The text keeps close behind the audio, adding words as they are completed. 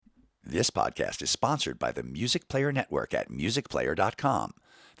This podcast is sponsored by the Music Player Network at musicplayer.com,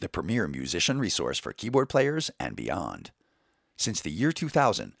 the premier musician resource for keyboard players and beyond. Since the year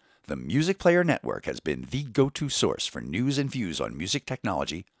 2000, the Music Player Network has been the go-to source for news and views on music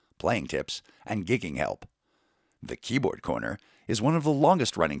technology, playing tips, and gigging help. The Keyboard Corner is one of the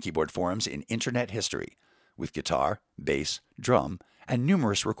longest-running keyboard forums in internet history, with guitar, bass, drum, and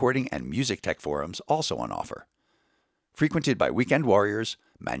numerous recording and music tech forums also on offer. Frequented by weekend warriors,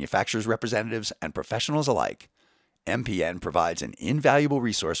 manufacturers' representatives, and professionals alike, MPN provides an invaluable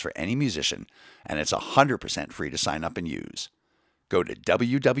resource for any musician, and it's 100% free to sign up and use. Go to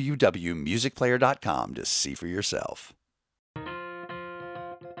www.musicplayer.com to see for yourself.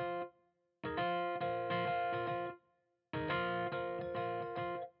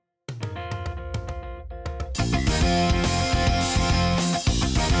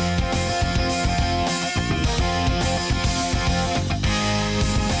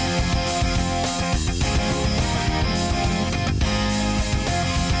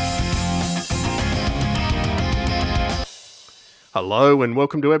 Hello and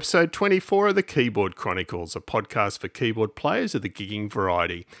welcome to episode 24 of the Keyboard Chronicles, a podcast for keyboard players of the gigging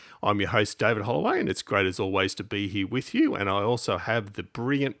variety. I'm your host, David Holloway, and it's great as always to be here with you. And I also have the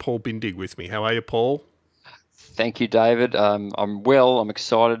brilliant Paul Bindig with me. How are you, Paul? Thank you, David. I'm well. I'm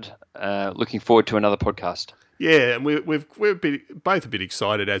excited. Looking forward to another podcast. Yeah, and we're both a bit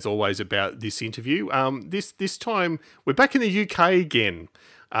excited as always about this interview. This time we're back in the UK again.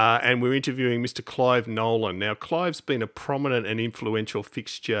 And we're interviewing Mr. Clive Nolan. Now, Clive's been a prominent and influential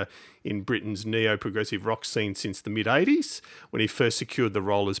fixture in Britain's neo-progressive rock scene since the mid-'80s, when he first secured the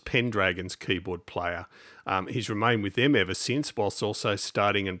role as Pendragon's keyboard player. He's remained with them ever since, whilst also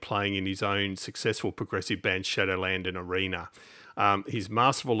starting and playing in his own successful progressive band Shadowland and Arena. His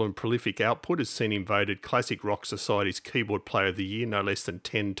masterful and prolific output has seen him voted Classic Rock Society's Keyboard Player of the Year no less than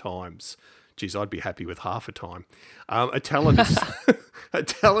 10 times. Geez, I'd be happy with half a time. A talented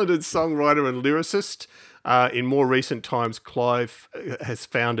songwriter and lyricist. In more recent times, Clive has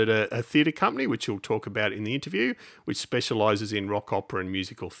founded a theatre company, which he'll talk about in the interview, which specialises in rock opera and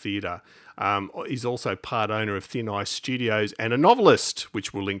musical theatre. He's also part owner of Thin Ice Studios and a novelist,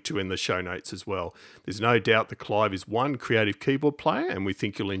 which we'll link to in the show notes as well. There's no doubt that Clive is one creative keyboard player, and we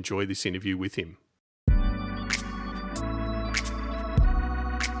think you'll enjoy this interview with him.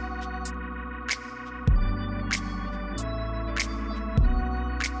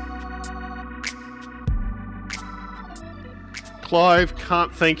 Clive,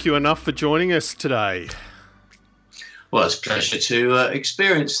 can't thank you enough for joining us today. Well, it's a pleasure to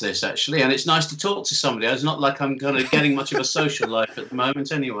experience this, actually, and it's nice to talk to somebody. It's not like I'm kind of getting much of a social life at the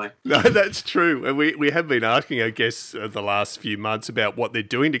moment anyway. No, that's true. And we have been asking our guests the last few months about what they're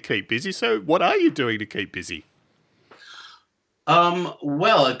doing to keep busy. So what are you doing to keep busy?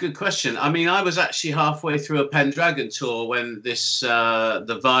 Well, a good question. I mean, I was actually halfway through a Pendragon tour when this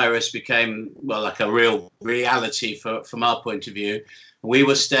the virus became, well, like a real reality from our point of view. We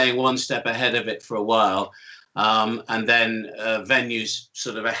were staying one step ahead of it for a while. And then venues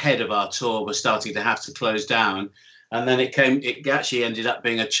sort of ahead of our tour were starting to have to close down. And then it actually ended up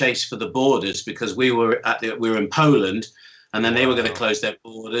being a chase for the borders, because we were in Poland. And then they were going to close their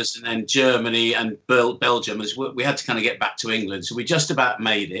borders, and then Germany and Belgium. We had to kind of get back to England. So we just about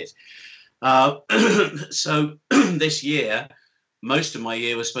made it. So this year, most of my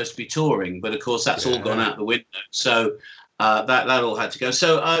year was supposed to be touring. But, of course, that's all gone out the window. So that all had to go.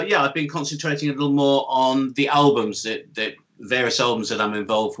 So, I've been concentrating a little more on the albums, that various albums that I'm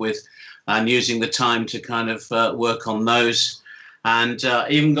involved with, and using the time to kind of work on those. And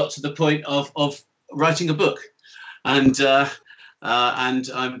even got to the point of writing a book. And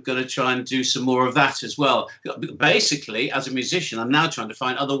I'm going to try and do some more of that as well. Basically, as a musician, I'm now trying to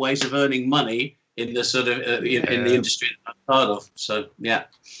find other ways of earning money in the sort of in the industry that I'm part of. So, yeah.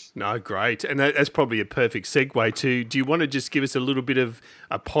 No, great. And that's probably a perfect segue to, do you want to just give us a little bit of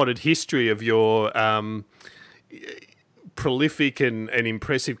a potted history of your prolific and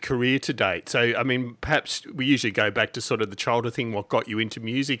impressive career to date? So, I mean, perhaps we usually go back to sort of the childhood thing, what got you into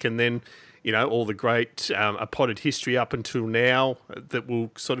music, and then, you know, all the great a potted history up until now that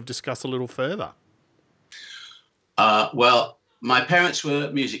we'll sort of discuss a little further. Well, my parents were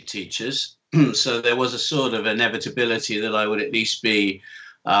music teachers, so there was a sort of inevitability that I would at least be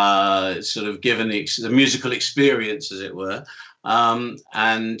sort of given the musical experience, as it were. I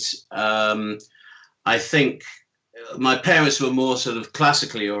think my parents were more sort of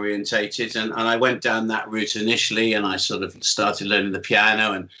classically orientated, and I went down that route initially, and I sort of started learning the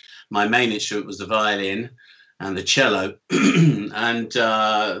piano, and my main instrument was the violin. and the cello. And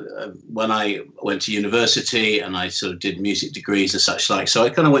when I went to university and I sort of did music degrees and such like, so I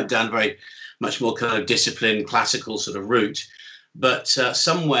kind of went down very much more kind of disciplined classical sort of route. But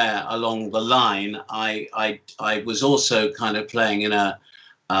somewhere along the line, I was also kind of playing in a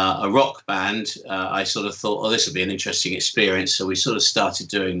rock band. I sort of thought, oh, this would be an interesting experience. So we sort of started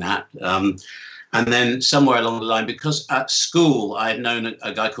doing that. And then somewhere along the line, because at school I had known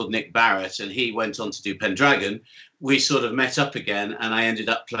a guy called Nick Barrett, and he went on to do Pendragon, we sort of met up again, and I ended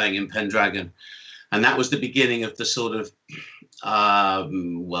up playing in Pendragon. And that was the beginning of the sort of,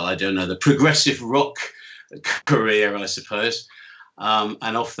 the progressive rock career, I suppose.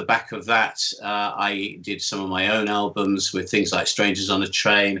 And off the back of that, I did some of my own albums with things like Strangers on a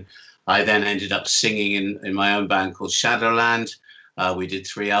Train. I then ended up singing in my own band called Shadowland. We did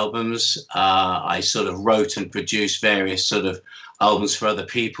 3 albums. I sort of wrote and produced various sort of albums for other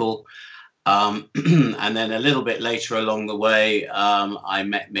people. And then a little bit later along the way, I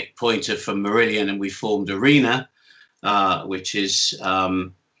met Mick Pointer from Marillion, and we formed Arena, which is,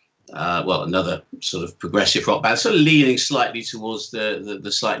 another sort of progressive rock band, sort of leaning slightly towards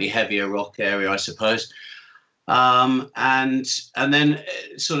the slightly heavier rock area, I suppose. And then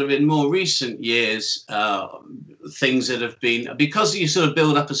sort of in more recent years, things that have been, because you sort of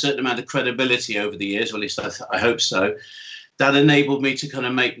build up a certain amount of credibility over the years, or at least I hope so, that enabled me to kind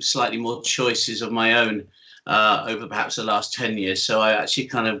of make slightly more choices of my own over perhaps the last 10 years. So I actually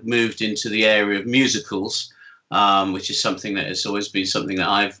kind of moved into the area of musicals, which is something that has always been something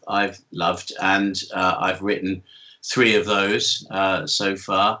that I've loved. And I've written 3 of those so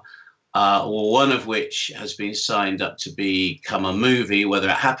far. One of which has been signed up to become a movie. Whether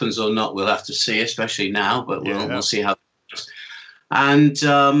it happens or not, we'll have to see, especially now, but we'll see how it goes. And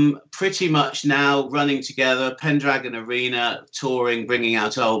pretty much now running together, Pendragon Arena, touring, bringing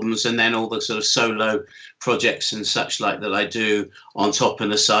out albums, and then all the sort of solo projects and such like that I do on top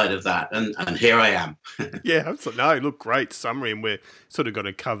and aside of that. And here I am. Yeah, no, look, great summary, and we're sort of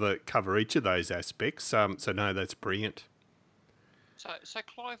going to cover each of those aspects. So no, that's brilliant. So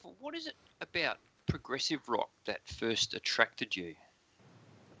Clive, what is it about progressive rock that first attracted you?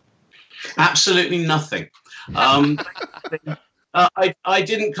 Absolutely nothing. I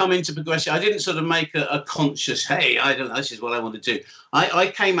didn't come into progressive. I didn't sort of make a conscious, hey, this is what I want to do.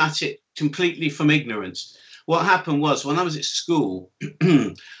 I came at it completely from ignorance. What happened was, when I was at school,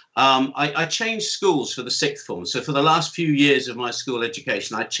 I changed schools for the 6th form. So for the last few years of my school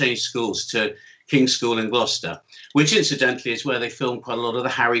education, I changed schools to King's School in Gloucester, which incidentally is where they filmed quite a lot of the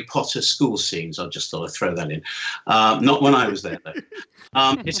Harry Potter school scenes. I just thought I'd throw that in. Not when I was there, though.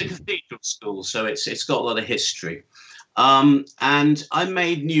 It's a cathedral school, so it's got a lot of history. And I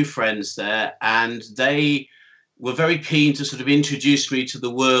made new friends there, and they were very keen to sort of introduce me to the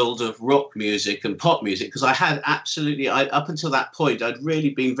world of rock music and pop music, because I had up until that point, I'd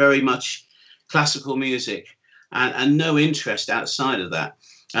really been very much classical music and no interest outside of that.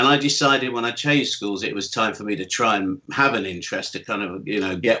 And I decided when I changed schools, it was time for me to try and have an interest to kind of,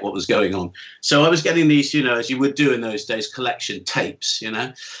 get what was going on. So I was getting these, as you would do in those days, collection tapes,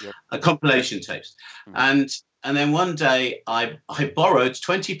 compilation tapes. Mm-hmm. And then one day I borrowed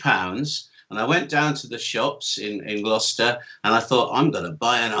 £20 and I went down to the shops in Gloucester and I thought, I'm going to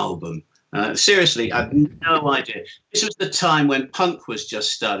buy an album. Seriously, I had no idea. This was the time when punk was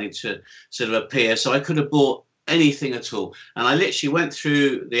just starting to sort of appear. So I could have bought anything at all. And I literally went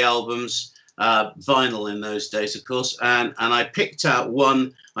through the albums, vinyl in those days, of course, and I picked out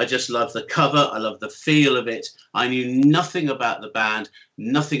one. I just loved the cover. I loved the feel of it. I knew nothing about the band,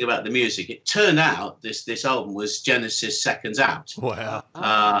 nothing about the music. It turned out this album was Genesis' Seconds Out. Wow.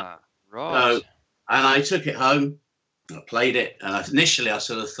 Right. So, and I took it home. I played it, and initially I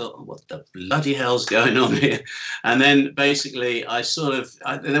sort of thought, what the bloody hell's going on here? And then basically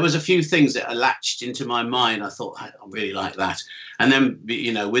there was a few things that latched into my mind. I thought, I really like that. And then,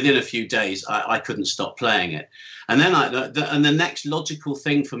 within a few days, I couldn't stop playing it. And then the next logical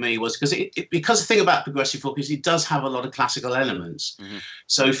thing for me was, because the thing about progressive rock is it does have a lot of classical elements. Mm-hmm.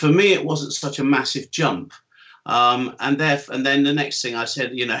 So for me, it wasn't such a massive jump. And then the next thing I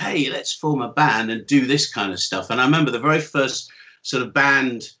said, hey, let's form a band and do this kind of stuff. And I remember the very first sort of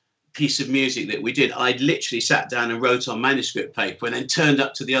band piece of music that we did, I literally sat down and wrote on manuscript paper and then turned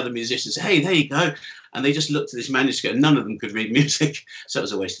up to the other musicians, hey, there you go. And they just looked at this manuscript and none of them could read music. So it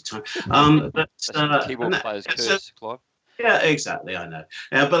was a waste of time. Keyboard player's curse, Clive. Yeah, exactly. I know,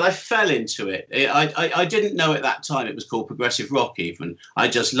 but I fell into it. I didn't know at that time it was called progressive rock. Even I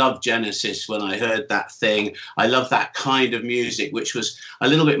just loved Genesis when I heard that thing. I love that kind of music, which was a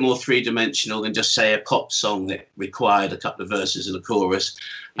little bit more three-dimensional than just say a pop song that required a couple of verses and a chorus.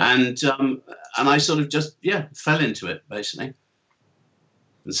 And I sort of just fell into it basically.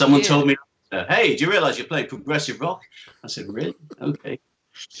 And someone told me, "Hey, do you realise you play progressive rock?" I said, "Really? Okay."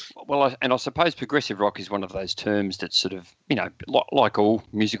 Well, I suppose progressive rock is one of those terms that sort of, like all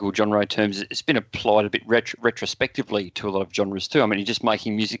musical genre terms, it's been applied a bit retrospectively to a lot of genres too. I mean, you're just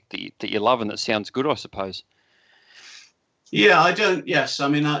making music that you love and that sounds good, I suppose. Yeah, I don't. Yes, I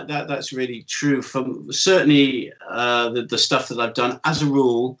mean that's really true. From certainly the stuff that I've done, as a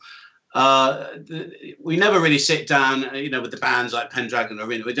rule, we never really sit down. With the bands like Pendragon or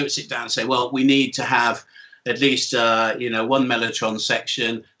Arena, we don't sit down and say, well, we need to have at least one mellotron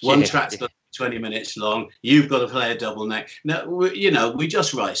section, one track's 20 minutes long. You've got to play a double neck. No, we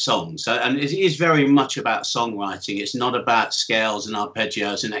just write songs, and it is very much about songwriting. It's not about scales and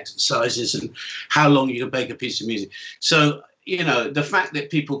arpeggios and exercises and how long you can make a piece of music. So the fact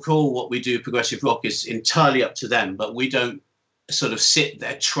that people call what we do progressive rock is entirely up to them, but we don't sort of sit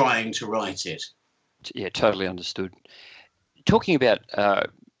there trying to write it. Yeah, totally understood. Talking about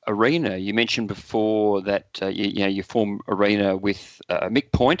Arena, you mentioned before that you formed Arena with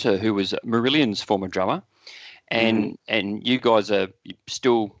Mick Pointer, who was Marillion's former drummer, and you guys are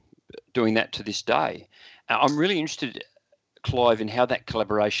still doing that to this day. I'm really interested, Clive, in how that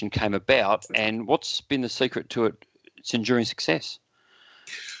collaboration came about and what's been the secret to its enduring success.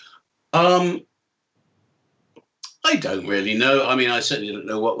 I don't really know. I mean, I certainly don't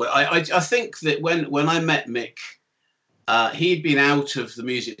know what. I think that when I met Mick, he'd been out of the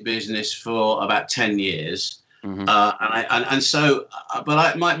music business for about 10 years. My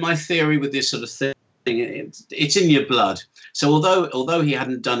theory with this sort of thing, it's in your blood. So although he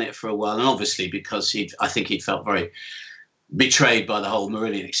hadn't done it for a while, and obviously because I think he'd felt very betrayed by the whole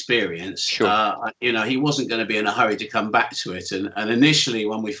Marillion experience, sure. He wasn't going to be in a hurry to come back to it. And initially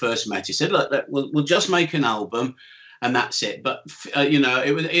when we first met, he said, look, we'll just make an album. And that's it. But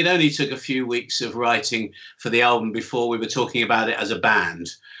it only took a few weeks of writing for the album before we were talking about it as a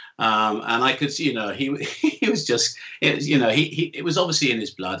band. And I could, he was just, it was obviously in his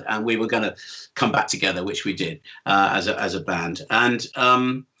blood, and we were going to come back together, which we did as a band. And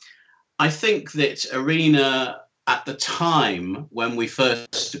I think that Arena at the time when we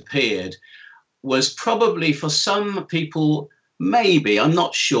first appeared was probably, for some people, maybe, I'm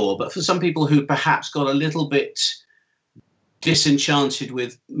not sure, but for some people who perhaps got a little bit disenchanted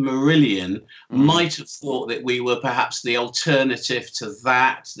with Marillion, might have thought that we were perhaps the alternative to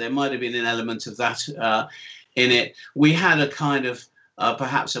that. There might have been an element of that in it. We had a kind of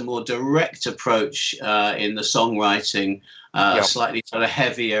perhaps a more direct approach in the songwriting, slightly sort of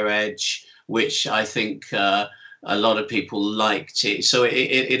heavier edge, which I think a lot of people liked it. So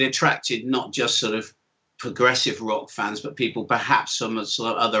it attracted not just sort of progressive rock fans, but people perhaps from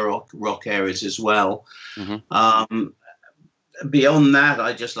sort of other rock areas as well. Beyond that,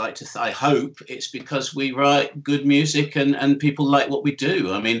 I just like to I hope it's because we write good music and people like what we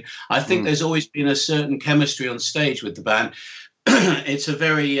do. I mean, I think there's always been a certain chemistry on stage with the band. It's a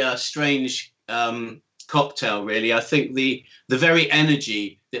very strange cocktail, really. I think the very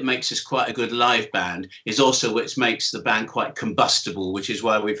energy that makes us quite a good live band is also what makes the band quite combustible, which is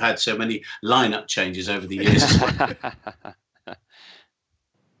why we've had so many lineup changes over the years.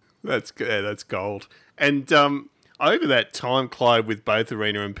 That's gold. And over that time, Clive, with both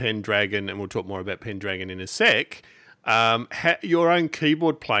Arena and Pendragon, and we'll talk more about Pendragon in a sec, your own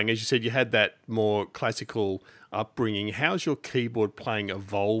keyboard playing, as you said, you had that more classical upbringing. How's your keyboard playing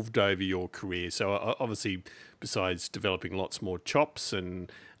evolved over your career? So obviously, besides developing lots more chops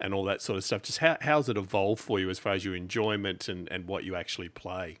and all that sort of stuff, just how's it evolved for you as far as your enjoyment and what you actually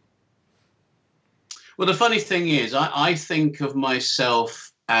play? Well, the funny thing is, I think of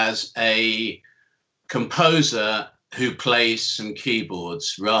myself as a composer who plays some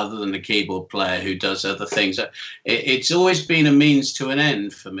keyboards rather than a keyboard player who does other things. It's always been a means to an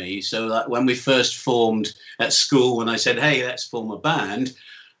end for me. So like when we first formed at school, when I said, hey, let's form a band,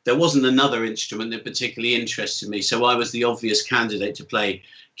 there wasn't another instrument that particularly interested me. So I was the obvious candidate to play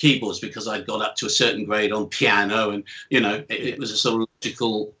keyboards because I'd got up to a certain grade on piano, and, it was a sort of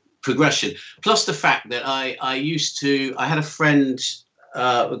logical progression. Plus the fact that I had a friend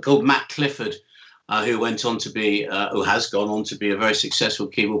called Matt Clifford, who went on to be, who has gone on to be a very successful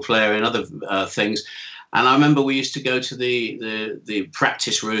keyboard player in other things. And I remember we used to go to the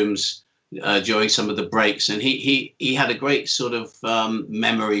practice rooms during some of the breaks, and he had a great sort of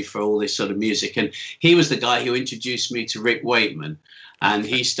memory for all this sort of music, and he was the guy who introduced me to Rick Wakeman, and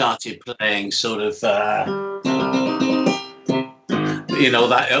he started playing sort of all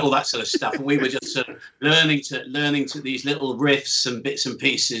that sort of stuff, and we were just sort of learning to these little riffs and bits and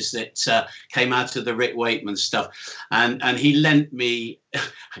pieces that came out of the Rick Wakeman stuff, and he lent me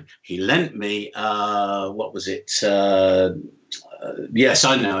what was it? Yes,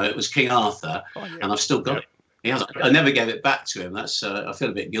 I know it was King Arthur, and I've still got it. I never gave it back to him. That's I feel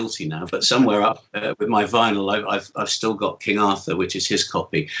a bit guilty now, but somewhere up with my vinyl, I've still got King Arthur, which is his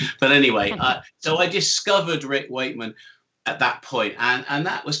copy. But anyway, so I discovered Rick Wakeman at that point, and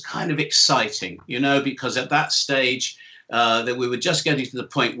that was kind of exciting, because at that stage that we were just getting to the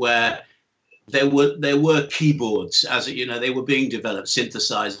point where there were keyboards, they were being developed,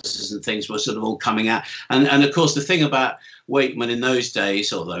 synthesizers and things were sort of all coming out, and of course the thing about Wakeman in those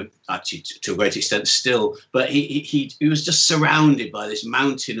days, although actually to a great extent still, but he was just surrounded by this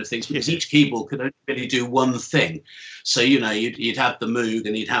mountain of things, because each keyboard could only really do one thing. So you'd have the Moog,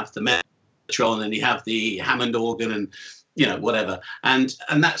 and you'd have the Mellotron, and you'd have the Hammond organ, and whatever, and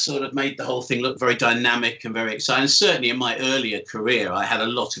that sort of made the whole thing look very dynamic and very exciting. Certainly in my earlier career, I had a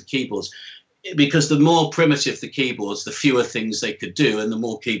lot of keyboards, because the more primitive the keyboards, the fewer things they could do, and the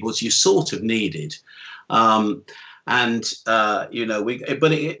more keyboards you sort of needed. It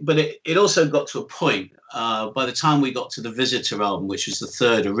also got to a point by the time we got to the Visitor album, which was the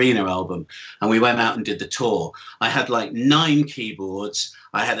third Arena album, and we went out and did the tour. I had like 9 keyboards,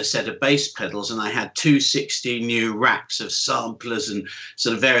 I had a set of bass pedals, and I had 260 new racks of samplers and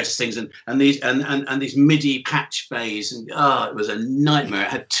sort of various things, and these MIDI patch bays, and it was a nightmare. I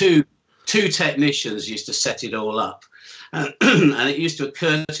had two technicians used to set it all up. And it used to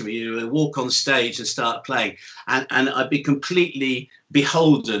occur to me, you walk on stage and start playing, and I'd be completely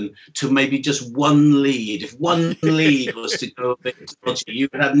beholden to maybe just one lead. If one lead was to go a bit dodgy, you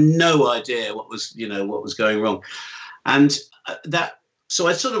would have no idea what was going wrong. And so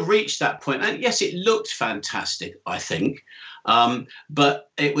I sort of reached that point, and yes, it looked fantastic, I think,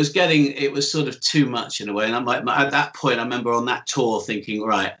 but it was sort of too much in a way. And at that point, I remember on that tour thinking,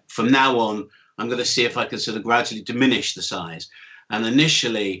 right, from now on, I'm going to see if I can sort of gradually diminish the size. And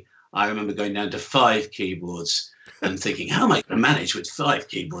initially, I remember going down to 5 keyboards and thinking, how am I going to manage with 5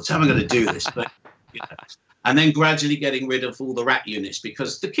 keyboards? How am I going to do this? But, and then gradually getting rid of all the rack units,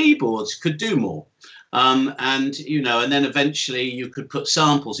 because the keyboards could do more. And then eventually you could put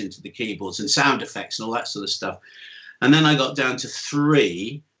samples into the keyboards and sound effects and all that sort of stuff. And then I got down to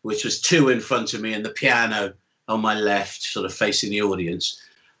 3, which was 2 in front of me and the piano on my left, sort of facing the audience.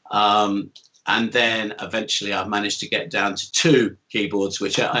 And then eventually I've managed to get down to 2 keyboards,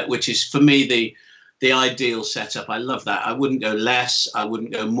 which is for me the ideal setup. I love that. I wouldn't go less. I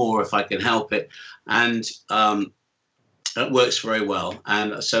wouldn't go more if I can help it. And it works very well.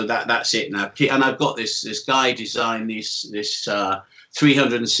 And so that's it now. And I've got this guy designed this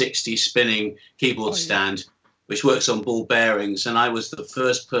 360 spinning keyboard stand, which works on ball bearings. And I was the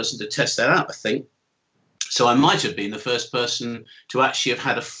first person to test that out, I think. So I might have been the first person to actually have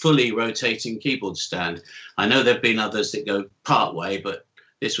had a fully rotating keyboard stand. I know there have been others that go part way, but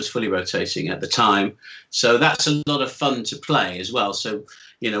this was fully rotating at the time. So that's a lot of fun to play as well. So,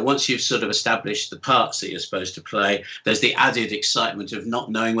 once you've sort of established the parts that you're supposed to play, there's the added excitement of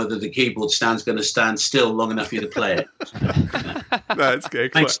not knowing whether the keyboard stand's going to stand still long enough for you to play it. That's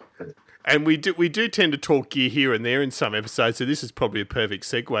good. Thanks. And we do tend to talk gear here and there in some episodes, so this is probably a perfect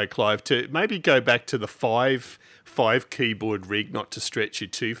segue, Clive, to maybe go back to the five keyboard rig, not to stretch you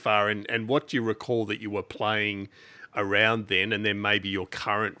too far, and what do you recall that you were playing around then, and then maybe your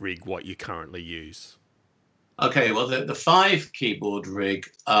current rig, what you currently use. Okay, well, the 5 keyboard rig,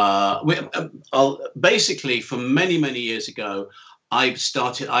 basically from many, many years ago, I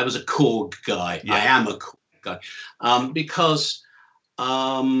was a Korg guy. Yeah. I am a Korg guy because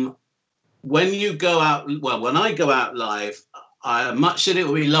when you go out, when I go out live, much that it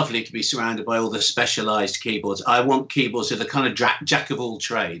would be lovely to be surrounded by all the specialized keyboards. I want keyboards that are kind of jack of all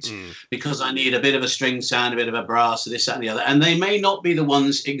trades because I need a bit of a string sound, a bit of a brass, this, that, and the other. And they may not be the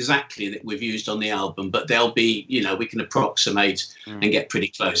ones exactly that we've used on the album, but they'll be, we can approximate and get pretty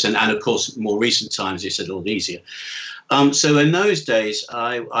close. And of course, more recent times, it's a little easier. So in those days,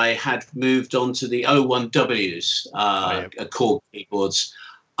 I had moved on to the O1Ws, Korg keyboards.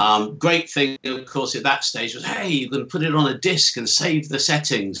 Great thing, of course, at that stage was, hey, you can put it on a disc and save the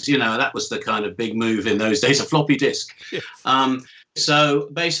settings. That was the kind of big move in those days, a floppy disk. Yes. So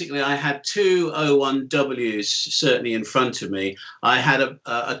basically, I had 2 O1Ws certainly in front of me. I had a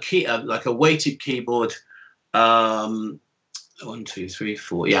weighted keyboard one, two, three,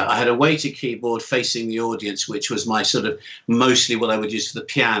 four. Yeah, I had a weighted keyboard facing the audience, which was my sort of mostly what I would use for the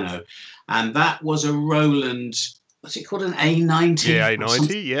piano. And that was a Roland, what's it called, an A90? Yeah,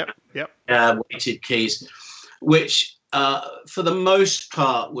 A90, yep. Weighted keys, which for the most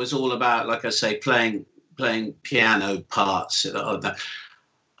part was all about, like I say, playing piano parts.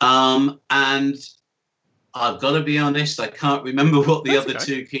 And I've got to be honest, I can't remember what the other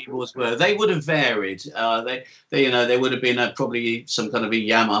two keyboards were. They would have varied. They would have been probably some kind of a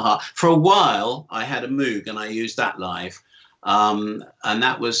Yamaha. For a while, I had a Moog, and I used that live, and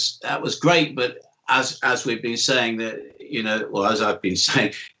that was great. But as we've been saying, as I've been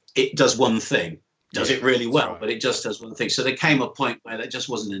saying, it does one thing. Does it really well, but it just does one thing. So there came a point where that just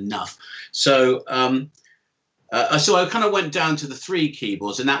wasn't enough. So so I kind of went down to the three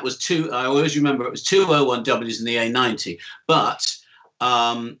keyboards, and that was I always remember it was 201Ws and the A90. But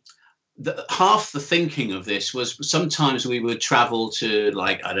half the thinking of this was sometimes we would travel to,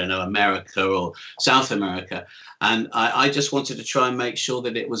 like, I don't know, America or South America. And I just wanted to try and make sure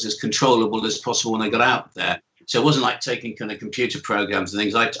that it was as controllable as possible when I got out there. So it wasn't like taking kind of computer programs and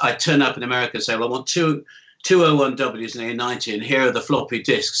things. I turn up in America and say, well, I want 201Ws and A90, and here are the floppy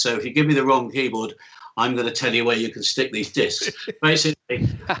disks. So if you give me the wrong keyboard, I'm going to tell you where you can stick these discs. Basically,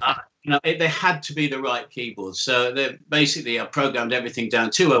 they had to be the right keyboards. So I programmed everything down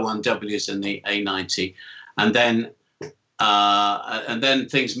 201Ws and the A90, and then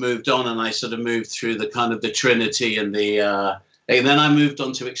things moved on, and I sort of moved through the kind of the Trinity and and then I moved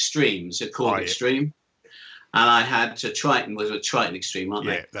on to Extremes, a chord Extreme, and I had Triton was a Triton Extreme, aren't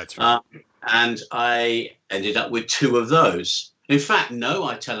they? Yeah, that's right. And I ended up with two of those. In fact, no,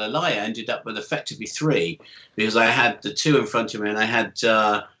 I tell a lie. I ended up with effectively three, because I had the two in front of me, and I had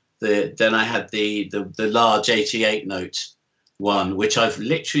the large 88 note one, which I've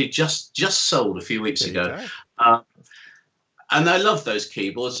literally just sold a few weeks ago. And I love those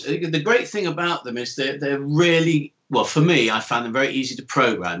keyboards. The great thing about them is they're really, well, for me, I found them very easy to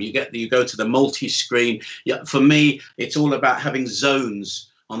program. You go to the multi-screen. Yeah, for me, it's all about having zones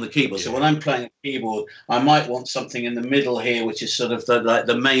on the keyboard. So when I'm playing a keyboard, I might want something in the middle here, which is sort of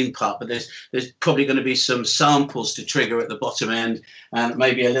the main part, but there's probably going to be some samples to trigger at the bottom end, and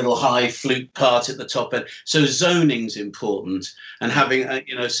maybe a little high flute part at the top end. So zoning's important, and having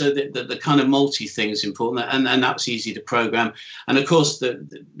so the kind of multi thing is important, and that's easy to program. And of course,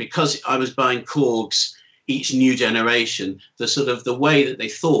 because I was buying Korgs each new generation, the way that they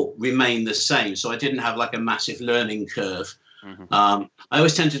thought remained the same. So I didn't have like a massive learning curve. Mm-hmm. I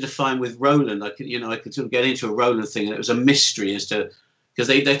always tended to find with Roland, I could sort of get into a Roland thing, and it was a mystery as to, because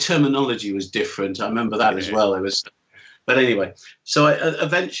their terminology was different. I remember that as well. But anyway, so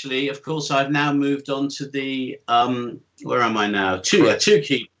eventually, of course, I've now moved on to the where am I now? Two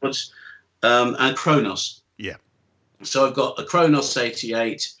keyboards and Kronos. Yeah. So I've got a Kronos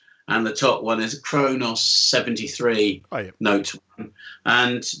 88. And the top one is a Kronos 73 note one.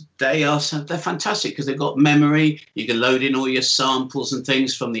 And they're fantastic because they've got memory. You can load in all your samples and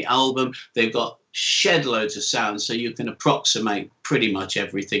things from the album. They've got shed loads of sound, so you can approximate pretty much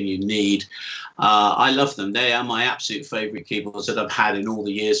everything you need. I love them. They are my absolute favorite keyboards that I've had in all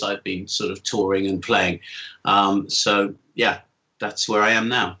the years I've been sort of touring and playing. So, yeah, that's where I am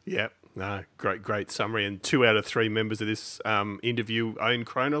now. Yeah. No, great summary. And 2 out of 3 members of this interview own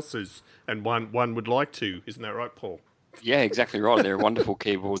Kronos, and one would like to. Isn't that right, Paul? Yeah, exactly right. They're wonderful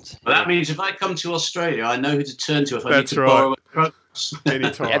keyboards. Well, that means if I come to Australia, I know who to turn to if I need to borrow a Kronos.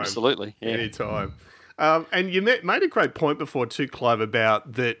 Anytime. Absolutely. Yeah. Anytime. And you made a great point before too, Clive,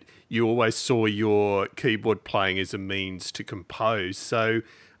 about that you always saw your keyboard playing as a means to compose. So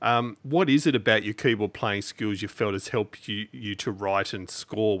what is it about your keyboard playing skills you felt has helped you to write and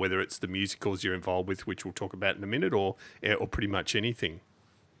score, whether it's the musicals you're involved with, which we'll talk about in a minute, or pretty much anything?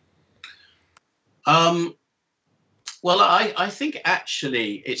 Well, I think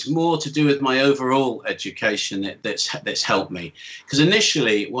actually it's more to do with my overall education that's helped me. Because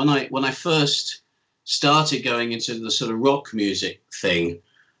initially, when I first started going into the sort of rock music thing,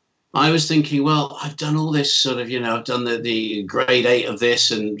 I was thinking, well, I've done all this sort of, I've done the grade 8 of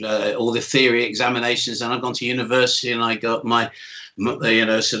this and all the theory examinations, and I've gone to university and I got my,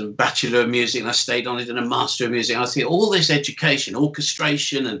 sort of Bachelor of Music, and I stayed on it, and a Master of Music. I think all this education,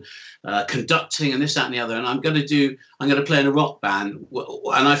 orchestration and conducting and this, that, and the other, and I'm going to play in a rock band.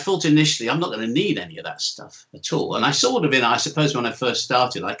 And I thought initially, I'm not going to need any of that stuff at all. And I sort of, I suppose when I first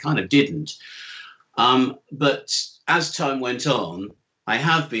started, I kind of didn't. But as time went on, I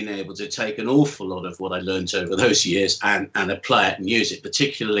have been able to take an awful lot of what I learned over those years and apply it in music,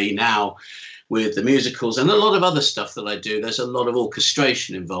 particularly now with the musicals and a lot of other stuff that I do. There's a lot of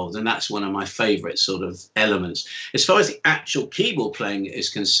orchestration involved, and that's one of my favorite sort of elements. As far as the actual keyboard playing is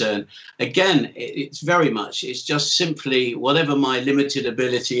concerned, again, it's just simply whatever my limited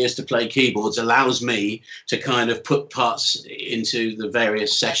ability is to play keyboards allows me to kind of put parts into the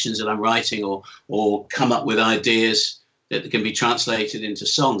various sessions that I'm writing, or come up with ideas that can be translated into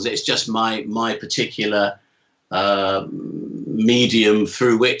songs. It's just my particular medium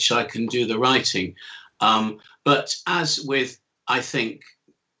through which I can do the writing. But as with, I think,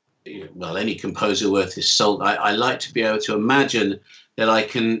 well, any composer worth his salt, I like to be able to imagine that I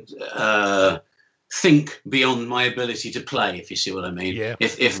can think beyond my ability to play, if you see what I mean. Yeah.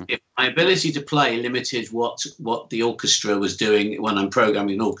 If my ability to play limited what the orchestra was doing when I'm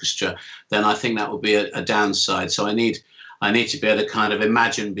programming an orchestra, then I think that would be a downside. So I need to be able to kind of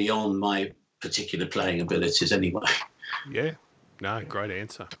imagine beyond my particular playing abilities anyway. Yeah. No, great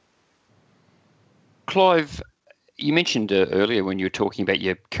answer. Clive, you mentioned earlier when you were talking about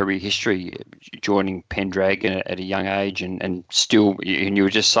your career history, joining Pendragon at a young age, and you were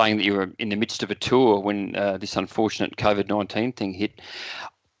just saying that you were in the midst of a tour when this unfortunate COVID-19 thing hit.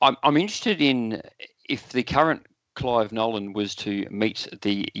 I'm interested in if the current Clive Nolan was to meet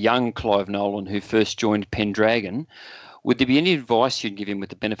the young Clive Nolan who first joined Pendragon, would there be any advice you'd give him with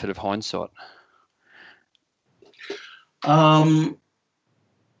the benefit of hindsight?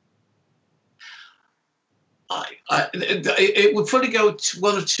 It would probably go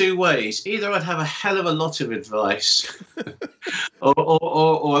one of two ways. Either I'd have a hell of a lot of advice,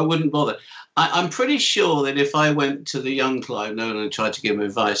 or I wouldn't bother. I'm pretty sure that if I went to the young Clive Nolan and tried to give him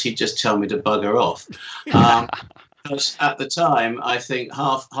advice, he'd just tell me to bugger off. Because at the time, I think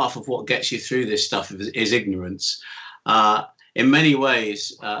half of what gets you through this stuff is ignorance. In many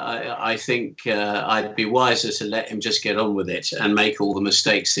ways, I think I'd be wiser to let him just get on with it and make all the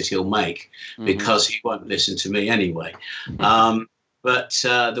mistakes that he'll make, because he won't listen to me anyway. But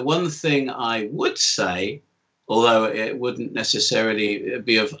the one thing I would say, although it wouldn't necessarily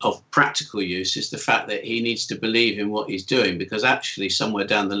be of practical use, is the fact that he needs to believe in what he's doing, because actually somewhere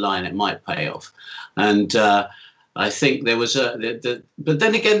down the line it might pay off. And I think there was but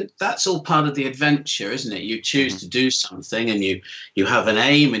then again, that's all part of the adventure, isn't it? You choose to do something, and you have an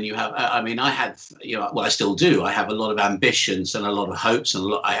aim, and you have. I mean, I had, I still do. I have a lot of ambitions and a lot of hopes,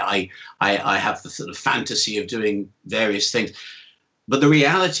 and I have the sort of fantasy of doing various things. But the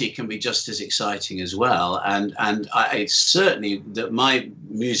reality can be just as exciting as well. And it's certainly that my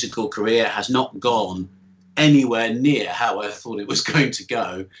musical career has not gone anywhere near how I thought it was going to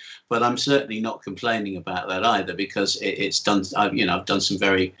go, but I'm certainly not complaining about that either, because it's done. I've done some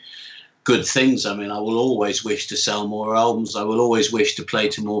very good things. I mean, I will always wish to sell more albums. I will always wish to play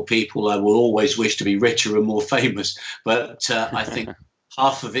to more people. I will always wish to be richer and more famous. But I think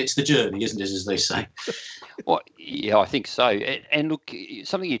half of it's the journey, isn't it, as they say? Well, yeah, I think so. And look,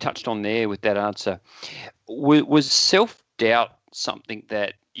 something you touched on there with that answer, was self-doubt something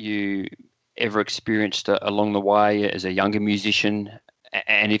that you ever experienced along the way as a younger musician?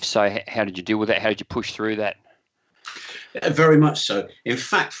 And if so, how did you deal with that? How did you push through that? Very much so. In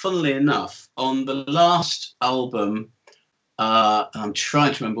fact, funnily enough, on the last album, I'm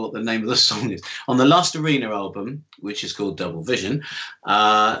trying to remember what the name of the song is. On the last Arena album, which is called Double Vision,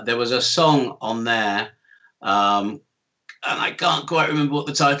 there was a song on there, and I can't quite remember what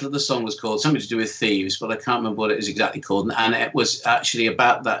the title of the song was called, something to do with thieves, but I can't remember what it is exactly called. And it was actually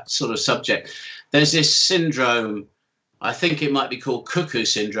about that sort of subject. There's this syndrome, I think it might be called cuckoo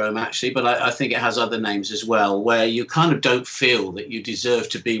syndrome, actually, but I think it has other names as well, where you kind of don't feel that you deserve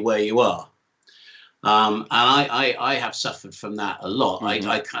to be where you are. And I have suffered from that a lot.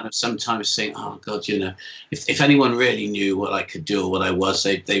 I kind of sometimes think, oh God, if anyone really knew what I could do or what I was,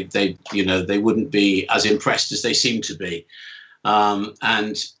 they wouldn't be as impressed as they seem to be.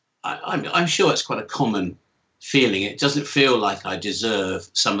 And I'm sure it's quite a common feeling. It doesn't feel like I deserve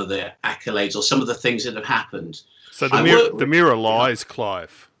some of the accolades or some of the things that have happened. So the mirror lies,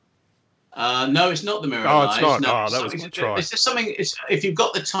 Clive. No, it's not the mirror. Oh, lies. it's not. No, that was my try. It's just something. If you've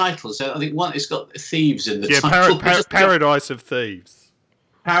got the title, so I think one, it's got thieves in the title. Paradise of Thieves.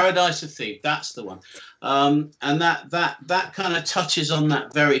 Paradise of Thieves. That's the one. And that kind of touches on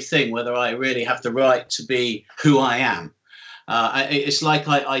that very thing, whether I really have the right to be who I am. It's like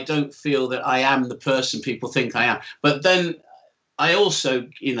I don't feel that I am the person people think I am. But then I also,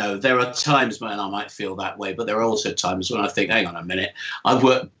 there are times when I might feel that way, but there are also times when I think, hang on a minute, I've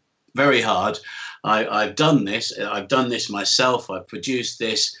worked very hard. I've done this. I've done this myself. I've produced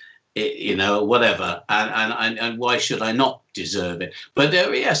this. whatever, and why should I not deserve it? But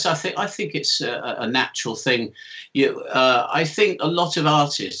yes, I think it's a natural thing. I think a lot of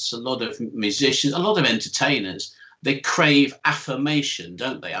artists, a lot of musicians, a lot of entertainers, they crave affirmation,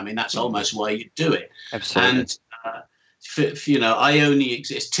 don't they? I mean, that's almost why you do it. Absolutely. And I only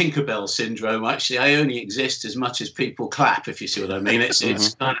exist. Tinkerbell syndrome. Actually, I only exist as much as people clap. If you see what I mean, it's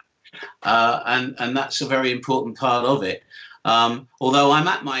kind of, and that's a very important part of it. Although I'm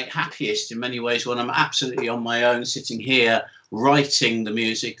at my happiest in many ways when I'm absolutely on my own, sitting here, writing the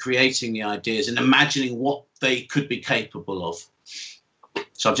music, creating the ideas, and imagining what they could be capable of.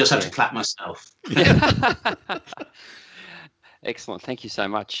 So I've just had to clap myself. Excellent. Thank you so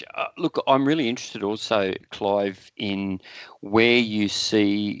much. Look, I'm really interested also, Clive, in where you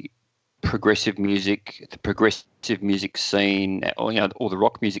see progressive music, the progressive music scene, or the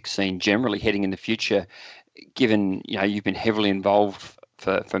rock music scene generally heading in the future. Given you've been heavily involved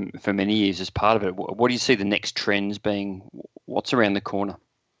for many years as part of it, what do you see the next trends being? What's around the corner?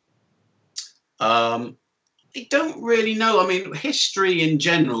 I don't really know. I mean, history in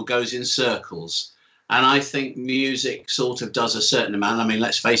general goes in circles, and I think music sort of does a certain amount. I mean,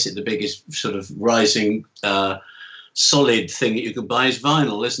 let's face it, the biggest sort of rising solid thing that you could buy is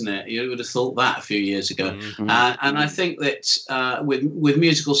vinyl, isn't it? You would have thought that a few years ago. Mm-hmm. And I think that with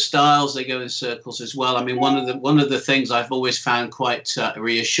musical styles, they go in circles as well. I mean, one of the things I've always found quite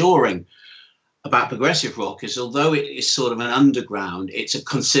reassuring about progressive rock is, although it is sort of an underground, it's a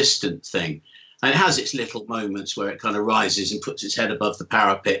consistent thing. And it has its little moments where it kind of rises and puts its head above the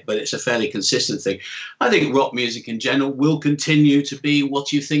parapet, but it's a fairly consistent thing. I think rock music in general will continue to be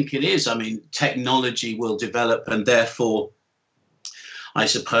what you think it is. I mean, technology will develop, and therefore, I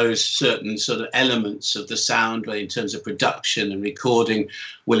suppose certain sort of elements of the sound in terms of production and recording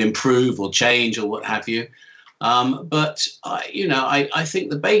will improve or change or what have you. But I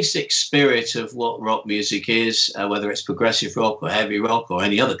think the basic spirit of what rock music is, whether it's progressive rock or heavy rock or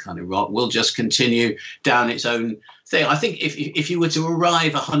any other kind of rock, will just continue down its own thing. I think if you were to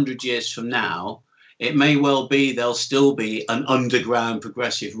arrive 100 years from now, it may well be there'll still be an underground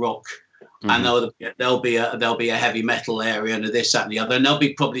progressive rock, and there'll be a heavy metal area and this, that, and the other, and there'll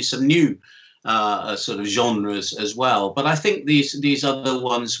be probably some new sort of genres as well. But I think these other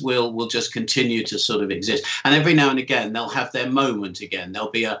ones will just continue to sort of exist. And every now and again, they'll have their moment again.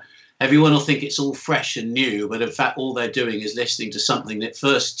 Everyone will think it's all fresh and new, but in fact, all they're doing is listening to something that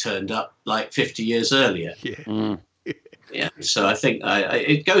first turned up like 50 years earlier. Yeah. Yeah. So I think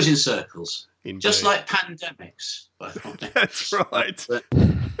it goes in circles. Indeed. Just like pandemics. That's right.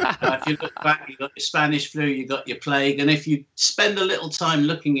 If you look back, you got your Spanish flu, you got your plague, and if you spend a little time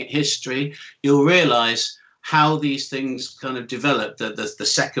looking at history, you'll realise how these things kind of developed. The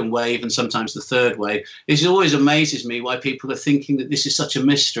second wave and sometimes the third wave. It always amazes me why people are thinking that this is such a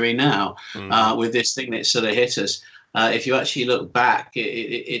mystery now with this thing that sort of hit us. If you actually look back,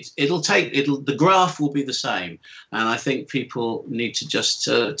 the graph will be the same, and I think people need to just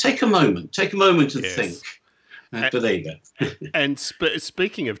take a moment and think. But there you go. And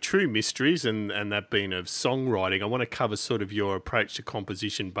speaking of true mysteries and that being of songwriting, I want to cover sort of your approach to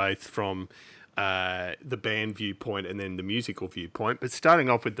composition, both from the band viewpoint and then the musical viewpoint. But starting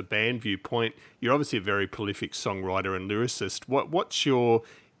off with the band viewpoint, you're obviously a very prolific songwriter and lyricist. What's your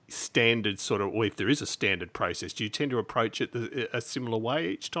standard sort of, or if there is a standard process, do you tend to approach it a similar way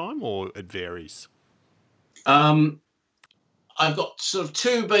each time, or it varies? I've got sort of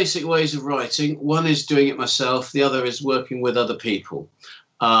two basic ways of writing. One is doing it myself. The other is working with other people.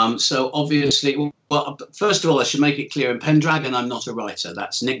 So obviously, well, first of all, I should make it clear, in Pendragon, I'm not a writer.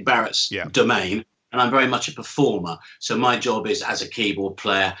 That's Nick Barrett's domain, and I'm very much a performer. So my job is as a keyboard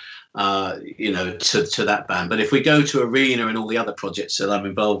player, to that band. But if we go to Arena and all the other projects that I'm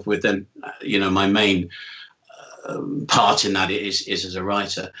involved with, then, my main part in that is as a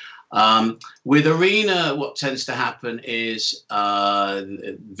writer. With Arena, what tends to happen is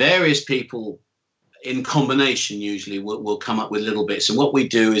various people in combination usually will come up with little bits. And what we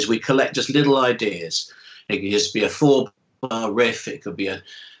do is we collect just little ideas. It could just be a 4-bar riff. It could be a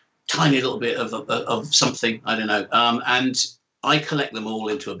tiny little bit of something, I don't know. And I collect them all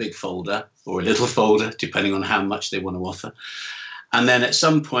into a big folder or a little folder, depending on how much they want to offer. And then at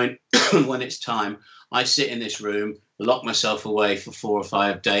some point, when it's time, I sit in this room, lock myself away for 4 or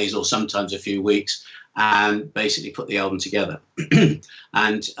 5 days, or sometimes a few weeks, and basically put the album together.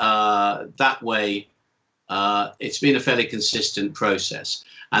 And that way, it's been a fairly consistent process.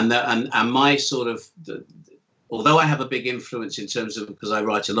 And my sort of, although I have a big influence in terms of, because I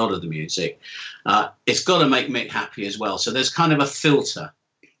write a lot of the music, it's got to make Mick happy as well. So there's kind of a filter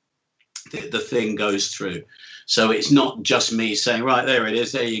that the thing goes through. So it's not just me saying, right, there it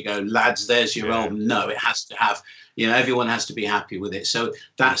is, there you go, lads, there's your album. No, it has to have, everyone has to be happy with it. So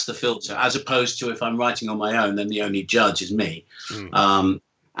that's the filter, as opposed to if I'm writing on my own, then the only judge is me.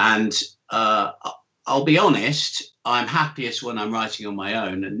 I'll be honest, I'm happiest when I'm writing on my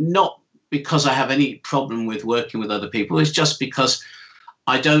own, and not because I have any problem with working with other people. It's just because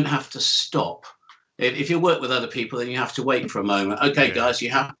I don't have to stop. If you work with other people, then you have to wait for a moment. Okay, guys, you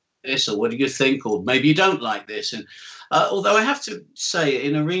have this, or what do you think? Or maybe you don't like this. And although I have to say,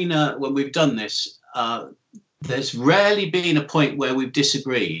 in Arena, when we've done this, there's rarely been a point where we've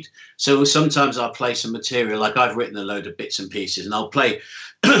disagreed. So sometimes I'll play some material, like I've written a load of bits and pieces, and I'll play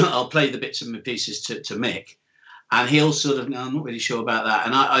the bits and pieces to Mick, and he'll sort of, no, I'm not really sure about that,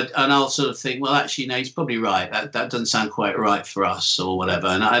 and I'll sort of think, well, actually, no, he's probably right. That doesn't sound quite right for us, or whatever.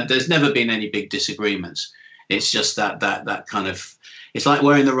 And there's never been any big disagreements. It's just that kind of, it's like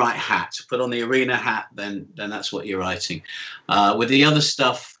wearing the right hat. Put on the Arena hat, then that's what you're writing. With the other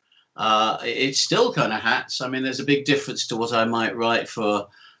stuff, it's still kind of hats. I mean, there's a big difference to what I might write for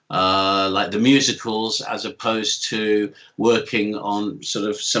like the musicals, as opposed to working on sort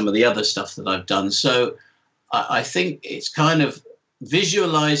of some of the other stuff that I've done. So I think it's kind of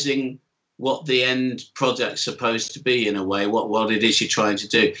visualizing what the end project's supposed to be, in a way, what it is you're trying to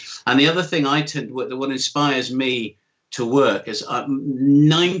do. And the other thing what inspires me to work is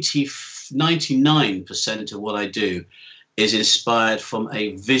 99% of what I do is inspired from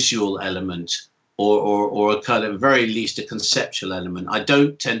a visual element, or a kind of, very least, a conceptual element. I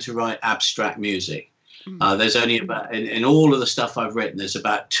don't tend to write abstract music. There's only about, in all of the stuff I've written, there's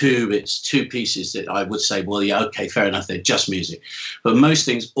about two pieces that I would say, well, yeah, okay, fair enough, they're just music. But most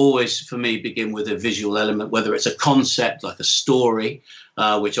things always, for me, begin with a visual element, whether it's a concept like a story,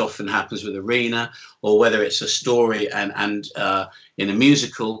 which often happens with Arena, or whether it's a story and in a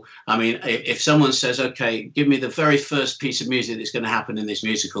musical. I mean, if someone says, okay, give me the very first piece of music that's going to happen in this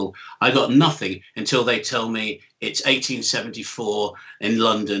musical, I got nothing until they tell me it's 1874 in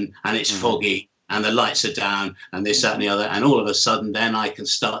London and it's foggy and the lights are down and this, that and the other, and all of a sudden then I can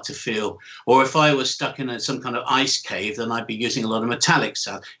start to feel. Or if I was stuck in some kind of ice cave, then I'd be using a lot of metallic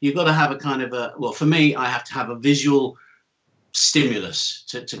sound. You've got to have a kind of well, for me, I have to have a visual stimulus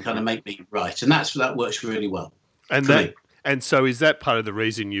to kind of make me write, and that works really well. And so is that part of the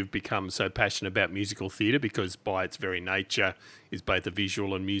reason you've become so passionate about musical theatre, because by its very nature is both a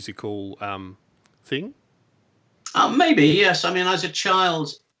visual and musical thing? Maybe, yes. I mean, as a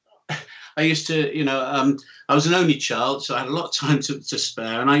child, I used to, I was an only child, so I had a lot of time to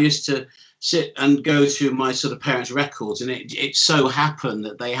spare, and I used to sit and go through my sort of parents' records, and it so happened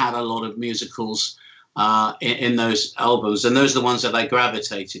that they had a lot of musicals in those albums, and those are the ones that I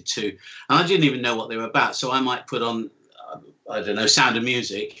gravitated to. And I didn't even know what they were about, so I might put on, I don't know, Sound of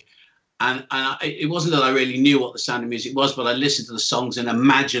Music, and it wasn't that I really knew what the Sound of Music was, but I listened to the songs and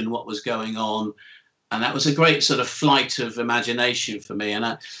imagined what was going on, and that was a great sort of flight of imagination for me.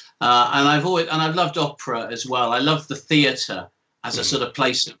 And I've loved opera as well. I love the theatre as a sort of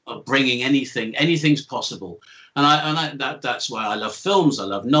place of bringing anything's possible. And that's why I love films. I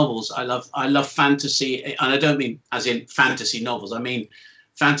love novels. I love fantasy, and I don't mean as in fantasy novels. I mean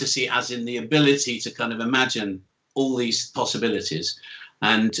fantasy as in the ability to kind of imagine all these possibilities.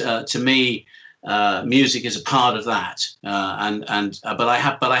 And to me, music is a part of that. But I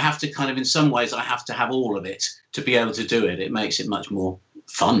have to kind of, in some ways, I have to have all of it to be able to do it. It makes it much more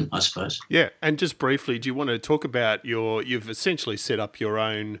fun, I suppose. Yeah, and just briefly, do you want to talk about you've essentially set up your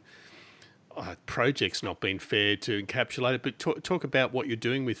own project's not been fair to encapsulate it, but talk about what you're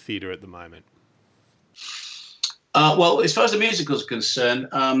doing with theatre at the moment. Well, as far as the musicals are concerned,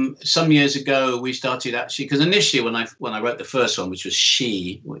 some years ago we started actually, because initially when I wrote the first one, which was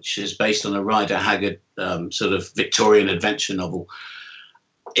She, which is based on a Rider Haggard sort of Victorian adventure novel,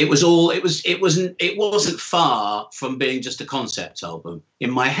 it wasn't far from being just a concept album.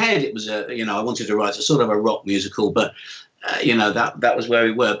 In my head, it was I wanted to write a sort of a rock musical, but that was where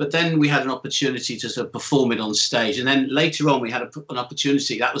we were. But then we had an opportunity to sort of perform it on stage, and then later on we had an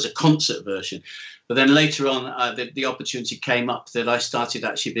opportunity. That was a concert version, but then later on the opportunity came up that I started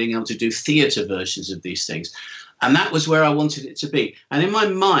actually being able to do theatre versions of these things. And that was where I wanted it to be. And in my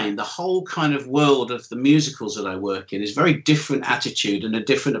mind, the whole kind of world of the musicals that I work in is very different attitude and a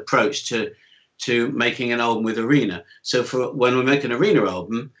different approach to making an album with Arena. So for when we make an Arena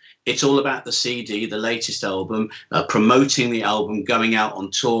album, it's all about the CD, the latest album, promoting the album, going out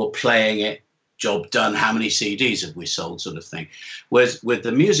on tour, playing it, job done, how many CDs have we sold, sort of thing. Whereas with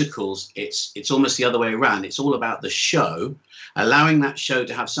the musicals, it's almost the other way around. It's all about the show, allowing that show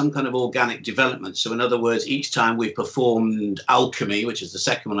to have some kind of organic development. So in other words, each time we've performed Alchemy, which is the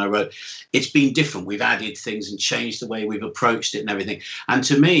second one I wrote, it's been different. We've added things and changed the way we've approached it and everything. And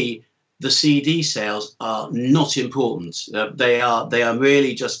to me, the CD sales are not important. They are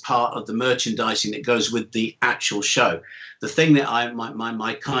really just part of the merchandising that goes with the actual show. The thing that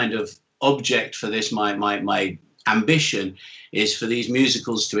my kind of object for this, my ambition, is for these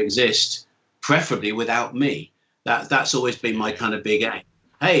musicals to exist, preferably without me. That's always been my kind of big aim.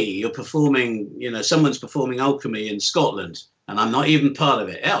 Hey, you're performing, someone's performing Alchemy in Scotland, and I'm not even part of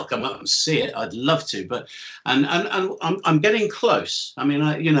it. I'll come up and see it. I'd love to, but and I'm getting close. I mean,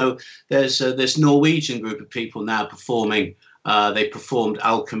 there's this Norwegian group of people now performing. They performed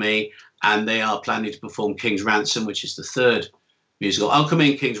Alchemy, and they are planning to perform King's Ransom, which is the third musical.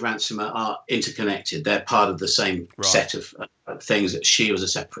 Alchemy and King's Ransom are interconnected. They're part of the same set of things. That She was a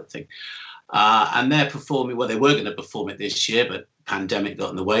separate thing. And they're performing, well, they were going to perform it this year, but pandemic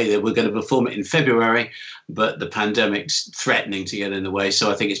got in the way. They were going to perform it in February, but the pandemic's threatening to get in the way.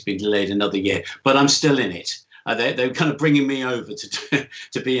 So I think it's been delayed another year, but I'm still in it. They're kind of bringing me over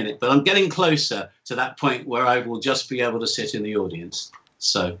to be in it, but I'm getting closer to that point where I will just be able to sit in the audience.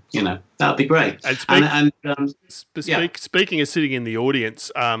 So, that'll be great. Speaking of sitting in the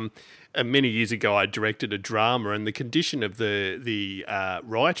audience, many years ago, I directed a drama, and the condition of the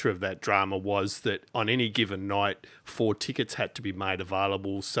writer of that drama was that on any given night, 4 tickets had to be made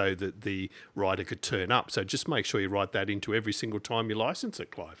available so that the writer could turn up. So just make sure you write that into every single time you license it,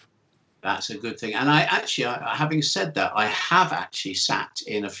 Clive. That's a good thing. And I having said that, I have actually sat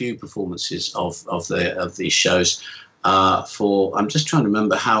in a few performances of these shows. I'm just trying to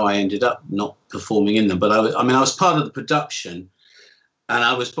remember how I ended up not performing in them, but I was part of the production. And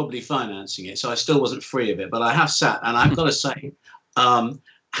I was probably financing it, so I still wasn't free of it. But I have sat, and I've got to say,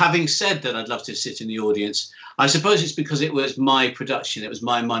 having said that I'd love to sit in the audience, I suppose it's because it was my production, it was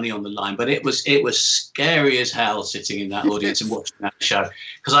my money on the line. But it was scary as hell sitting in that audience and watching that show,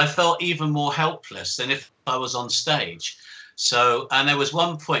 because I felt even more helpless than if I was on stage. So, and there was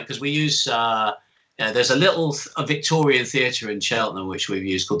one point, because we use... there's a Victorian theatre in Cheltenham, which we've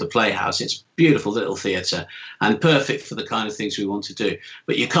used, called the Playhouse. It's a beautiful little theatre and perfect for the kind of things we want to do.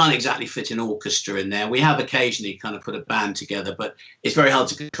 But you can't exactly fit an orchestra in there. We have occasionally kind of put a band together, but it's very hard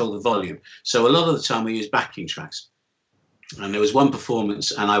to control the volume. So a lot of the time we use backing tracks. And there was one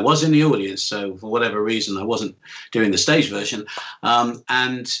performance, and I was in the audience, so for whatever reason, I wasn't doing the stage version.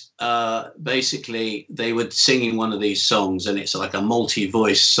 Basically, they were singing one of these songs, and it's like a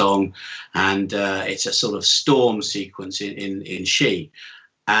multi-voice song, and it's a sort of storm sequence in She.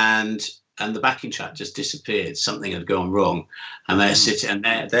 And the backing track just disappeared. Something had gone wrong, and they're sitting,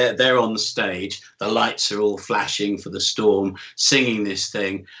 and they're on the stage. The lights are all flashing for the storm, singing this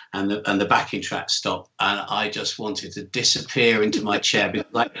thing, and the backing track stopped, and I just wanted to disappear into my chair,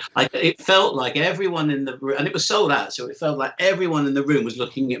 because it felt like everyone in the room, and it was sold out, so it felt like everyone in the room was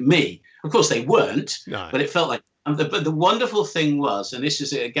looking at me. Of course, they weren't, no. But it felt like. But the wonderful thing was, and this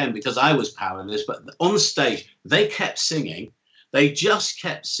is it again because I was powerless, but on stage they kept singing. They just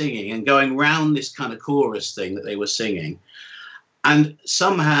kept singing and going round this kind of chorus thing that they were singing. And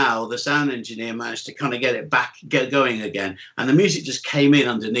somehow the sound engineer managed to kind of get going again. And the music just came in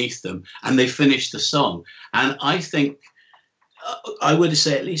underneath them, and they finished the song. And I think, I would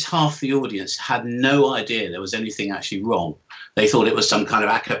say at least half the audience had no idea there was anything actually wrong. They thought it was some kind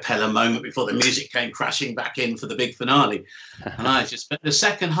of a cappella moment before the music came crashing back in for the big finale. And but the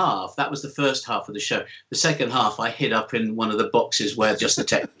second half, that was the first half of the show. The second half, I hid up in one of the boxes where just the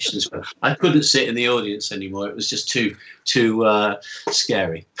technicians were. I couldn't sit in the audience anymore. It was just too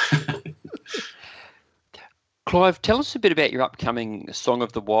scary. Clive, tell us a bit about your upcoming Song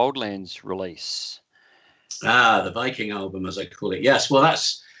of the Wildlands release. The Viking album, as I call it. Yes, well,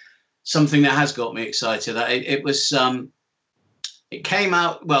 that's something that has got me excited. It came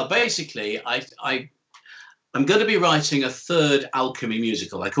out, well, basically, I'm going to be writing a third Alchemy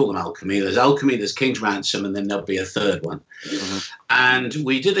musical. I call them Alchemy. There's Alchemy, there's King's Ransom, and then there'll be a third one. Mm-hmm. And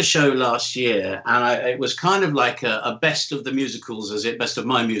we did a show last year, and it was kind of like a best of the musicals, best of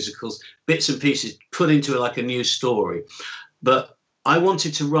my musicals, bits and pieces put into like a new story. But I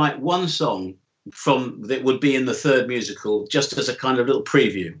wanted to write one song that would be in the third musical, just as a kind of little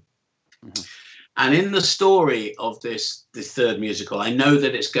preview. Mm-hmm. And in the story of this third musical, I know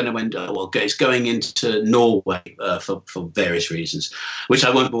that it's going to end. It's going into Norway for various reasons, which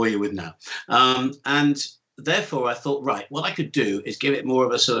I won't bore you with now. And therefore, I thought, right, what I could do is give it more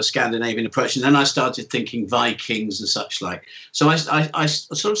of a sort of Scandinavian approach. And then I started thinking Vikings and such like. So I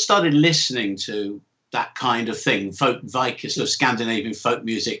sort of started listening to that kind of thing, folk Viking, sort of Scandinavian folk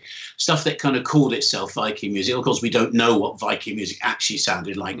music, stuff that kind of called itself Viking music. Of course, we don't know what Viking music actually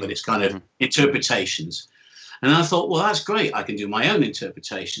sounded like, but it's kind of interpretations. And I thought, well, that's great. I can do my own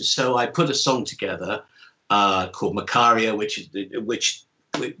interpretation. So I put a song together called Macaria, which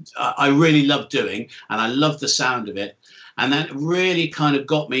I really love doing, and I love the sound of it. And that really kind of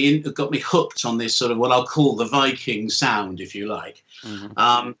got me hooked on this sort of what I'll call the Viking sound, if you like.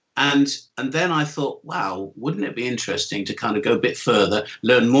 Mm-hmm. And then I thought, wow, wouldn't it be interesting to kind of go a bit further,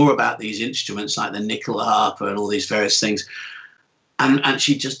 learn more about these instruments like the nickel harp and all these various things, and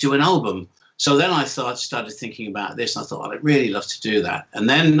actually just do an album. So then I started thinking about this, and I thought, I'd really love to do that. And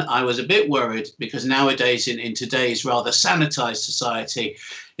then I was a bit worried because nowadays, in today's rather sanitized society,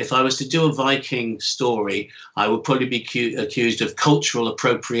 if I was to do a Viking story, I would probably be accused of cultural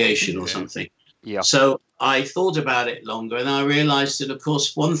appropriation or something. Yeah. So I thought about it longer, and I realized that, of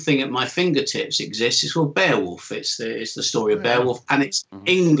course, one thing at my fingertips exists. It's called Beowulf. It's the story of Beowulf, and it's an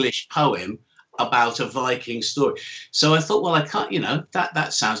English poem about a Viking story. So I thought, well, I can't,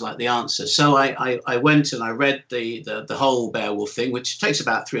 that sounds like the answer. So I went and I read the whole Beowulf thing, which takes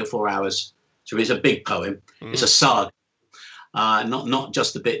about 3 or 4 hours to read. It's a big poem. It's a saga, not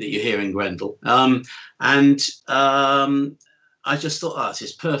just the bit that you hear in Grendel. I just thought, this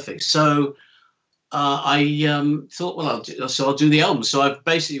is perfect. So I thought, well, I'll do the album. So I've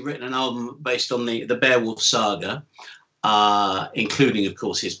basically written an album based on the Beowulf saga, including, of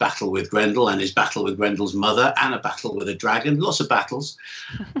course, his battle with Grendel and his battle with Grendel's mother and a battle with a dragon, lots of battles.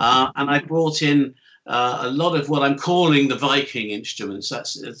 And I brought in a lot of what I'm calling the Viking instruments.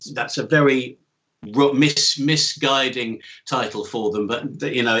 That's a very misguiding title for them, but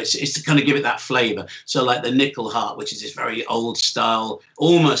it's to kind of give it that flavor. So like the nickel harp, which is this very old style,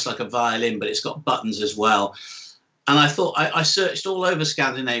 almost like a violin, but it's got buttons as well. And I thought I searched all over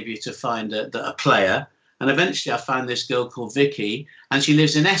Scandinavia to find a player. And eventually I found this girl called Vicky, and she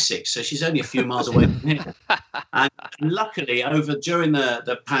lives in Essex, so she's only a few miles away from here. And luckily, during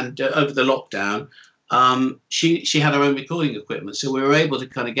the lockdown, she had her own recording equipment, so we were able to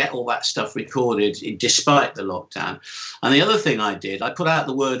kind of get all that stuff recorded despite the lockdown. And the other thing I did, I put out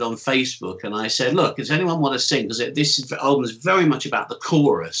the word on Facebook, and I said, look, does anyone want to sing? Because this album is very much about the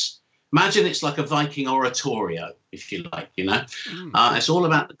chorus. Imagine it's like a Viking oratorio, if you like, It's all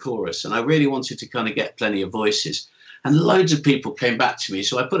about the chorus. And I really wanted to kind of get plenty of voices. And loads of people came back to me.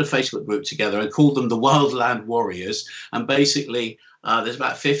 So I put a Facebook group together and called them the Wildland Warriors. And basically, there's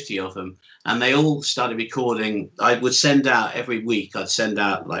about 50 of them. And they all started recording. I would send out every week, I'd send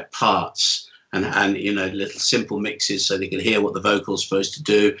out like parts and little simple mixes so they could hear what the vocal's supposed to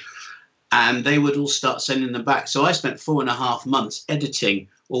do. And they would all start sending them back. So I spent 4.5 months editing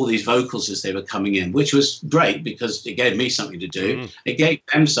all these vocals as they were coming in, which was great because it gave me something to do. It gave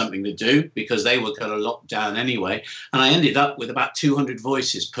them something to do because they were kind of locked down anyway. And I ended up with about 200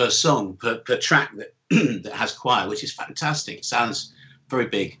 voices per song, per track that that has choir, which is fantastic. It sounds very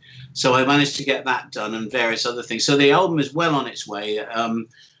big. So I managed to get that done and various other things. So the album is well on its way.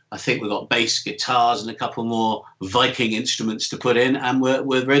 I think we've got bass guitars and a couple more Viking instruments to put in, and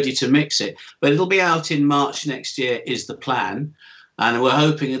we're ready to mix it. But it'll be out in March next year is the plan. And we're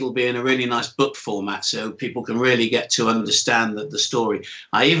hoping it'll be in a really nice book format so people can really get to understand the story.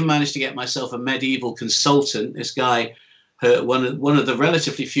 I even managed to get myself a medieval consultant, this guy, one of the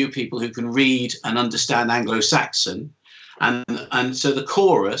relatively few people who can read and understand Anglo-Saxon. And so the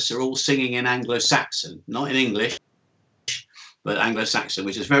chorus are all singing in Anglo-Saxon, not in English, but Anglo-Saxon,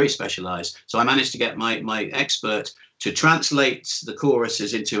 which is very specialized. So I managed to get my expert to translate the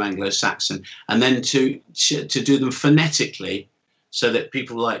choruses into Anglo-Saxon and then to do them phonetically, so that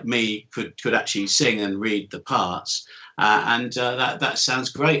people like me could actually sing and read the parts. That sounds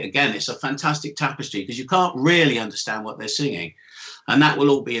great. Again, it's a fantastic tapestry because you can't really understand what they're singing. And that will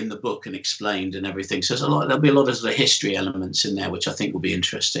all be in the book and explained and everything. So there'll be a lot of sort of history elements in there, which I think will be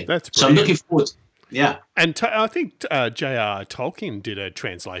interesting. That's brilliant. So I'm looking forward to Yeah. And I think J.R. Tolkien did a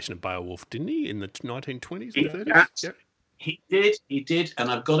translation of Beowulf, didn't he, in the 1920s or 30s? Yep. He did, and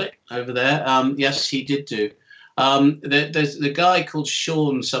I've got it over there. Yes, he did do. There's the guy called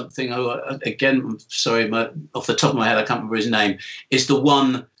Sean something, who, again, I'm sorry, off the top of my head, I can't remember his name, is the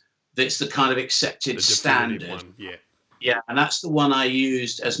one that's the kind of accepted standard. One, yeah. Yeah, and that's the one I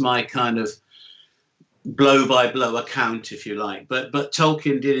used as my kind of blow-by-blow account, if you like. But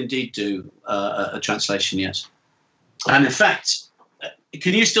Tolkien did indeed do a translation, yes. And in fact,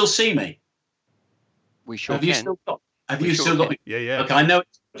 can you still see me? We sure have can. You still got, have we you sure still got me? Yeah. Okay, I know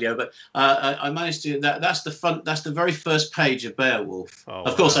audio, but I managed to. That's the fun. That's the very first page of Beowulf. Oh,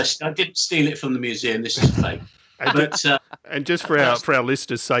 of course, I didn't steal it from the museum. This is fake. And just for our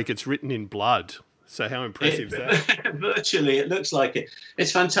listeners' sake, it's written in blood. So how impressive is that? Virtually, it looks like it.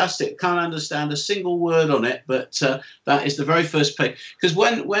 It's fantastic. Can't understand a single word on it, but that is the very first page. Because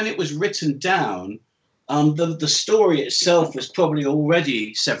when it was written down, the story itself was probably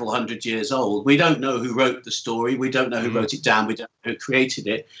already several hundred years old. We don't know who wrote the story. We don't know who wrote it down. We don't know who created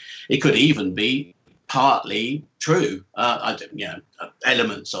it. It could even be partly true.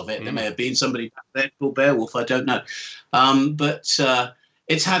 Elements of it. There may have been somebody back there called Beowulf. I don't know. But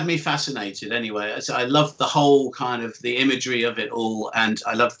it's had me fascinated anyway. I love the whole kind of the imagery of it all, and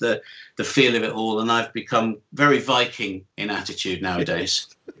I love the feel of it all. And I've become very Viking in attitude nowadays,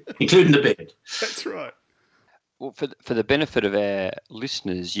 including the beard. That's right. Well, for the benefit of our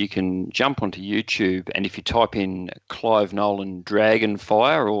listeners, you can jump onto YouTube, and if you type in Clive Nolan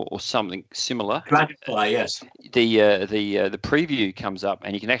Dragonfire or something similar, Dragonfire, yes, the preview comes up,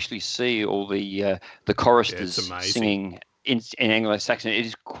 and you can actually see all the choristers singing in Anglo-Saxon. It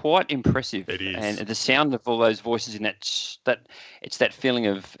is quite impressive. It is, and the sound of all those voices in that it's that feeling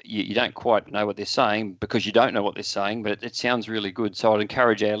of you don't quite know what they're saying because you don't know what they're saying, but it sounds really good. So I'd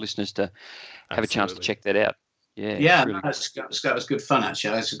encourage our listeners to have a chance to check that out. Yeah, really that was good fun,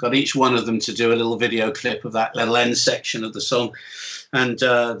 actually. I got each one of them to do a little video clip of that little end section of the song. And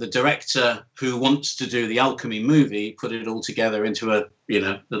the director who wants to do the Alchemy movie put it all together into a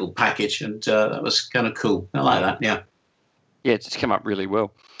little package. And that was kind of cool. I like that, yeah. Yeah, it's come up really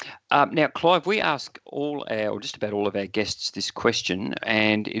well. Now, Clive, we ask just about all of our guests this question,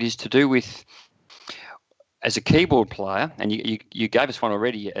 and it is to do with, as a keyboard player, and you gave us one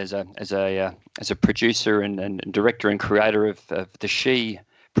already as a producer and director and creator of the She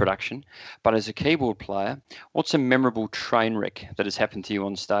production, but as a keyboard player, what's a memorable train wreck that has happened to you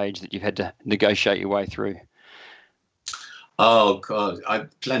on stage that you've had to negotiate your way through? Oh God,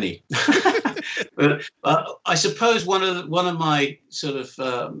 plenty. But I suppose one of my sort of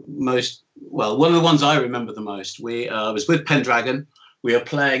one of the ones I remember the most. I was with Pendragon. We were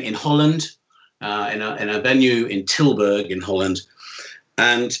playing in Holland. In a venue in Tilburg in Holland,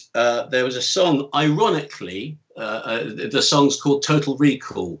 and there was a song. Ironically, the song's called "Total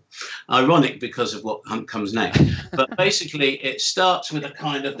Recall." Ironic because of what comes next, but basically it starts with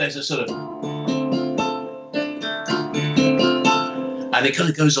there's a sort of, and it kind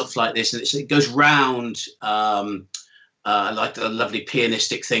of goes off like this, and it goes round. Like the lovely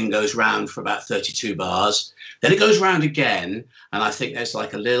pianistic thing goes round for about 32 bars. Then it goes round again, and I think there's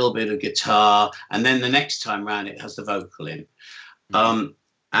like a little bit of guitar, and then the next time round it has the vocal in. I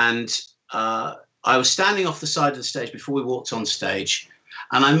was standing off the side of the stage before we walked on stage,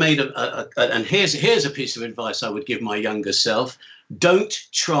 and I made and here's a piece of advice I would give my younger self. Don't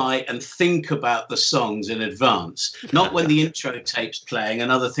try and think about the songs in advance, not when the intro tape's playing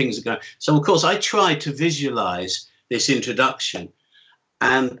and other things are going. So, of course, I tried to visualize this introduction,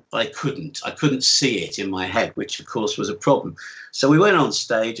 and I couldn't see it in my head, which of course was a problem. So we went on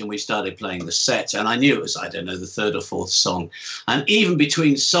stage and we started playing the set, and I knew it was, I don't know, the third or fourth song. And even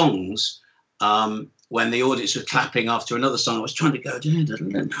between songs, when the audience was clapping after another song, I was trying to go,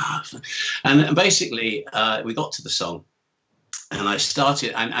 and basically we got to the song. And I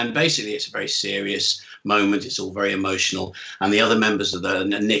started, and basically it's a very serious moment. It's all very emotional. And the other members of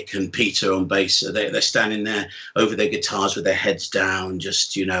Nick and Peter on bass, they're standing there over their guitars with their heads down,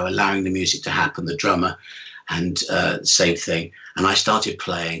 just, allowing the music to happen, the drummer, and same thing. And I started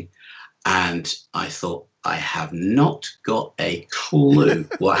playing, and I thought, I have not got a clue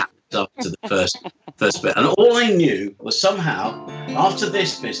what happened after the first bit. And all I knew was somehow, after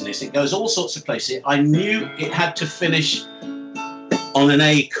this business, it goes all sorts of places. I knew it had to finish on an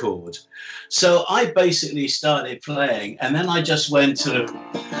A chord. So I basically started playing, and then I just went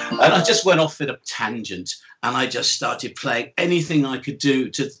off in a tangent, and I just started playing anything I could do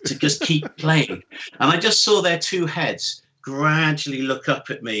to just keep playing. And I just saw their two heads gradually look up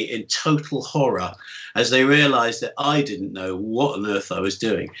at me in total horror as they realized that I didn't know what on earth I was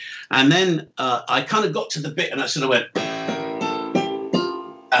doing. And then I kind of got to the bit, and I sort of went,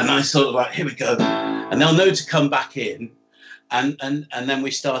 and I sort of like, here we go. And they'll know to come back in. And then we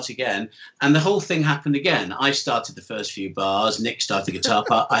start again, and the whole thing happened again. I started the first few bars, Nick started the guitar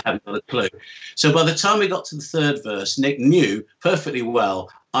part, I haven't got a clue. So by the time we got to the third verse, Nick knew perfectly well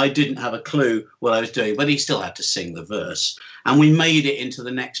I didn't have a clue what I was doing, but he still had to sing the verse. And we made it into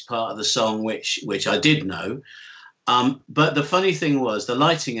the next part of the song, which I did know. But the funny thing was, the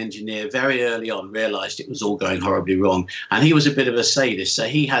lighting engineer very early on realized it was all going horribly wrong, and he was a bit of a sadist, so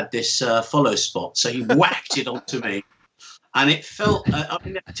he had this follow spot, so he whacked it onto me. And it felt, I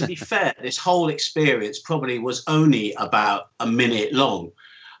mean, to be fair, this whole experience probably was only about a minute long,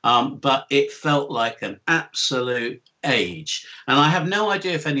 but it felt like an absolute age. And I have no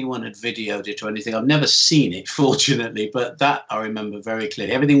idea if anyone had videoed it or anything. I've never seen it, fortunately, but that I remember very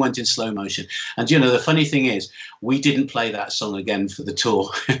clearly. Everything went in slow motion. And, you know, the funny thing is, we didn't play that song again for the tour.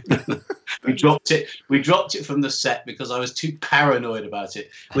 We dropped it. We dropped it from the set because I was too paranoid about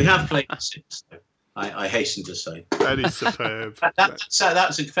it. We have played it since, though, I hasten to say. That is superb. That's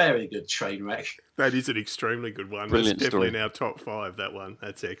a very good train wreck. That is an extremely good one. Brilliant That's definitely story. in our top 5, that one.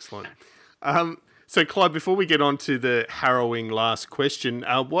 That's excellent. So, Clive, before we get on to the harrowing last question,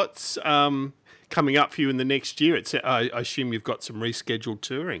 what's coming up for you in the next year? I assume you've got some rescheduled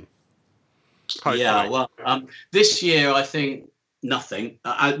touring. Hopefully. Yeah, well, this year I think nothing.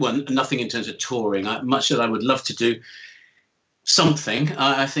 Nothing in terms of touring. Much that I would love to do something,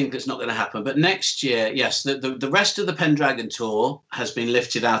 I think that's not going to happen. But next year, yes, the rest of the Pendragon tour has been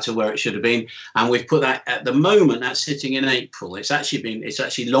lifted out of where it should have been, and we've put that at the moment. That's sitting in April. It's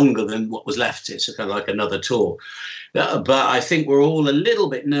actually longer than what was left. It's kind of like another tour, but I think we're all a little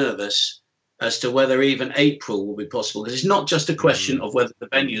bit nervous as to whether even April will be possible, because it's not just a question of whether the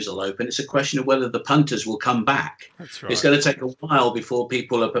venues will open, it's a question of whether the punters will come back. That's right. It's going to take a while before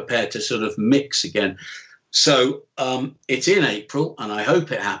people are prepared to sort of mix again. So it's in April, and I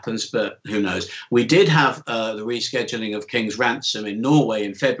hope it happens, but who knows? We did have the rescheduling of King's Ransom in Norway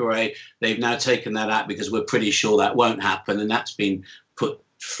in February. They've now taken that out because we're pretty sure that won't happen, and that's been put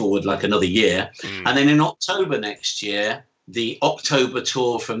forward like another year. And then in October next year, the October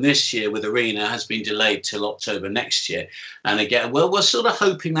tour from this year with Arena has been delayed till October next year. And again, well, we're sort of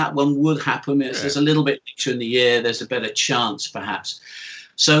hoping that one would happen. There's a little bit later in the year. There's a better chance, perhaps.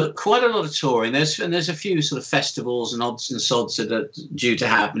 So quite a lot of touring. There's a few sort of festivals and odds and sods that are due to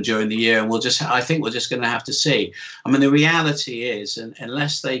happen during the year. And I think we're just going to have to see. I mean, the reality is,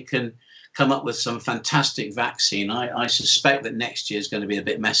 unless they can come up with some fantastic vaccine, I suspect that next year is going to be a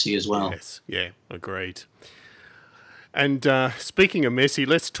bit messy as well. Yes, yeah, agreed. And speaking of messy,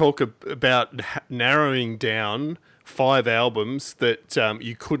 let's talk about narrowing down 5 albums that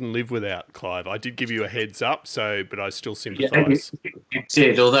you couldn't live without, Clive. I did give you a heads up, but I still sympathise. Yeah, you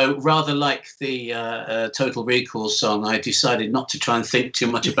did, although rather like the Total Recall song, I decided not to try and think too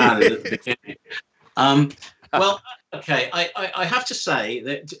much about it at the beginning. Well, okay, I have to say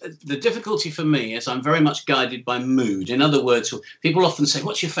that the difficulty for me is I'm very much guided by mood. In other words, people often say,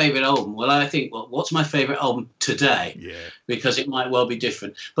 what's your favourite album? Well, I think, what's my favourite album today? Yeah. Because it might well be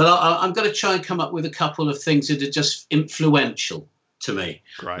different. But I'm going to try and come up with a couple of things that are just influential to me.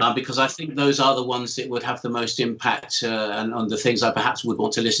 Because I think those are the ones that would have the most impact and on the things I perhaps would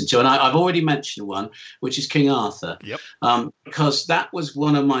want to listen to. And I've already mentioned one, which is King Arthur. Yep. Because that was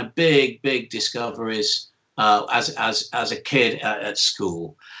one of my big discoveries as a kid at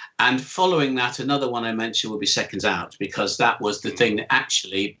school. And following that, another one I mentioned would be Seconds Out, because that was the thing that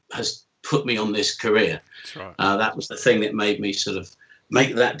actually has put me on this career. That's right. That was the thing that made me sort of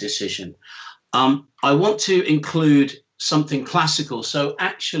make that decision. I want to include something classical. So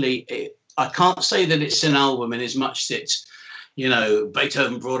actually, I can't say that it's an album in as much that,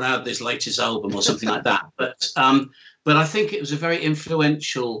 Beethoven brought out this latest album or something like that. But I think it was a very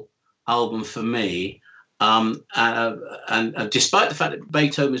influential album for me. And despite the fact that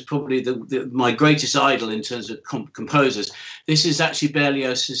Beethoven is probably my greatest idol in terms of composers, this is actually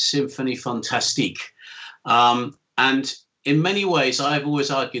Berlioz's Symphonie Fantastique. And in many ways, I've always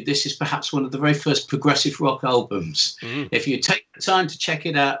argued this is perhaps one of the very first progressive rock albums. If you take the time to check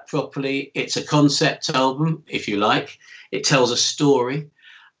it out properly, it's a concept album, if you like. It tells a story.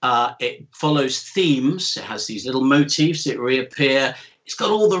 It follows themes. It has these little motifs that reappear. It's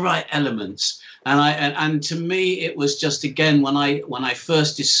got all the right elements. And to me, it was just, again, when I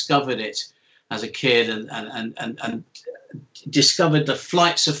first discovered it as a kid and discovered the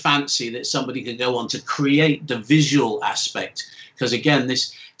flights of fancy that somebody could go on to create the visual aspect. Because again,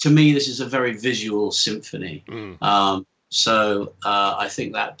 to me, this is a very visual symphony. So I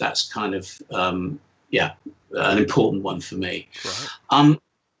think that's kind of, an important one for me. Right.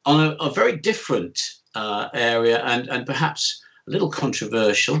 On a very different area and perhaps a little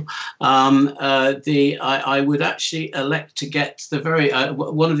controversial. I would actually elect to get the very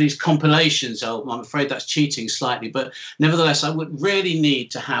one of these compilations album. I'm afraid that's cheating slightly, but nevertheless, I would really need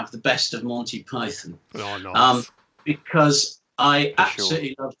to have the best of Monty Python. Oh, nice. Because I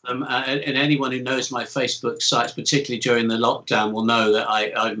absolutely love them. And anyone who knows my Facebook sites, particularly during the lockdown, will know that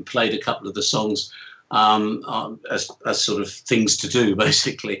I played a couple of the songs as sort of things to do,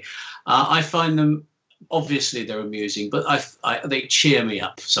 basically. I find them. Obviously, they're amusing, but they cheer me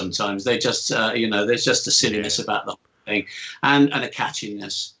up sometimes. They just, there's just a silliness about them. thing, and a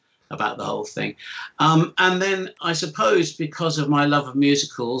catchiness about the whole thing. And then I suppose because of my love of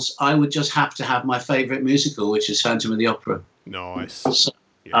musicals, I would just have to have my favourite musical, which is Phantom of the Opera. Nice. So,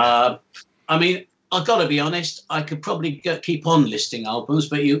 I mean, I've got to be honest, I could probably keep on listing albums,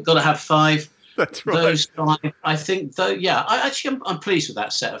 but you've got to have 5. That's right. Those 5, I think, though, yeah, I'm pleased with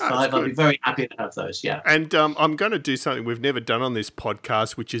that set of 5. I'd be very happy to have those, yeah. And I'm going to do something we've never done on this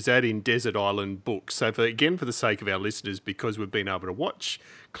podcast, which is add in Desert Island Books. So, for the sake of our listeners, because we've been able to watch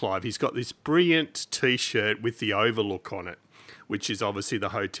Clive, he's got this brilliant T-shirt with the Overlook on it, which is obviously the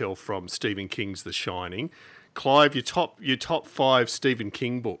hotel from Stephen King's The Shining. Clive, your top 5 Stephen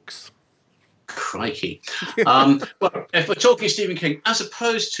King books. Crikey. Well, if we're talking Stephen King, as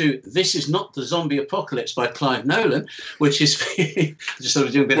opposed to This Is Not the Zombie Apocalypse by Clive Nolan, which is just sort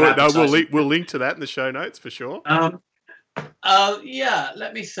of doing a bit of advertising. We'll link to that in the show notes for sure. Yeah,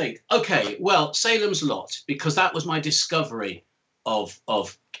 let me think. Okay, well, Salem's Lot, because that was my discovery of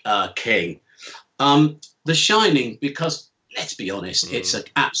King. The Shining, because let's be honest, it's an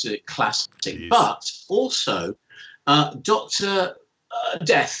absolute classic. But also Dr.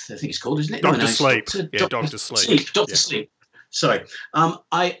 Death, I think it's called, isn't it? Dr. Sleep. Dr. Sleep. Dr. Sleep. Sorry.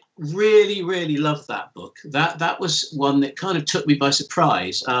 I really, really loved that book. That was one that kind of took me by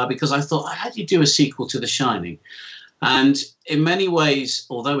surprise because I thought, how do you do a sequel to The Shining? And in many ways,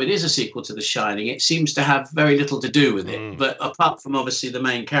 although it is a sequel to The Shining, it seems to have very little to do with it, but apart from obviously the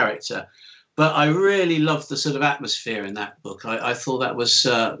main character. But I really loved the sort of atmosphere in that book. I thought that was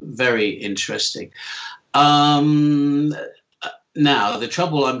very interesting. Now, the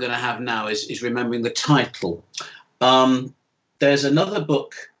trouble I'm going to have now is remembering the title. There's another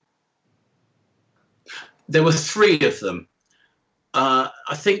book. There were 3 of them.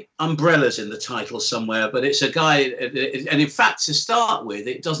 I think Umbrella's in the title somewhere, but it's a guy, and in fact, to start with,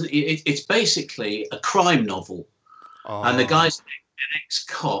 it's basically a crime novel, and the guy's an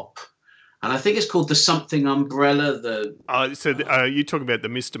ex-cop, and I think it's called The Something Umbrella. You're talking about the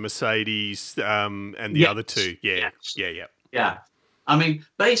Mr. Mercedes and the other 2, yeah. I mean,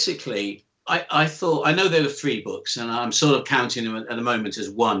 basically, I thought, I know there were 3 books, and I'm sort of counting them at the moment as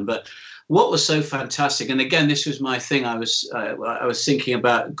 1, but what was so fantastic, and again, this was my thing I was thinking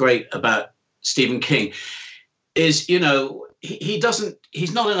about Stephen King, is, you know, he's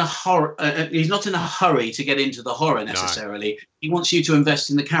not in a horror, he's not in a hurry to get into the horror necessarily. No. He wants you to invest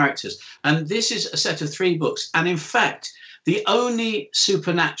in the characters. And this is a set of 3 books. And in fact, the only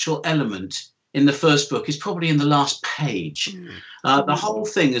supernatural element in the first book is probably in the last page. The whole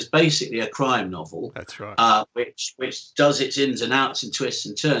thing is basically a crime novel. That's right. Which does its ins and outs and twists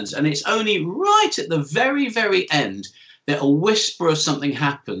and turns. And it's only right at the very, very end that a whisper of something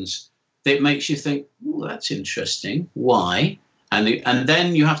happens that makes you think, oh, that's interesting. Why? And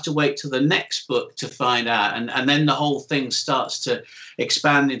then you have to wait till the next book to find out. And then the whole thing starts to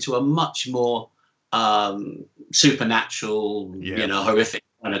expand into a much more supernatural, horrific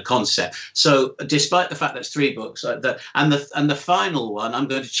kind of concept. So despite the fact that's 3 books, and the final one, I'm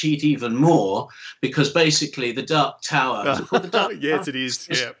going to cheat even more, because basically the Dark Tower. Is it called the Dark Yes, Tower? it is.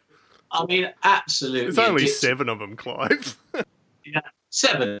 Yeah. I mean, absolutely. There's only 7 of them, Clive. Yeah,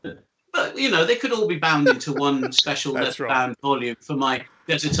 7. But, you know, they could all be bound into one special bound volume for my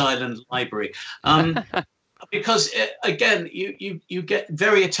Desert Island library. Because, again, you get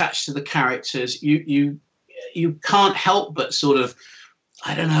very attached to the characters. You can't help but sort of,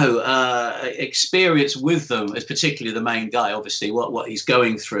 I don't know, experience with them, as particularly the main guy, obviously, what he's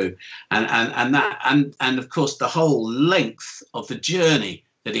going through. And of course, the whole length of the journey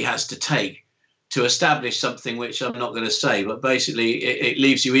that he has to take to establish something which I'm not going to say, but basically it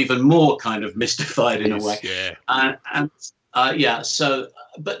leaves you even more kind of mystified in a way. Yeah. So,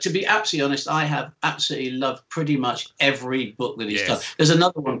 but to be absolutely honest, I have absolutely loved pretty much every book that he's done. There's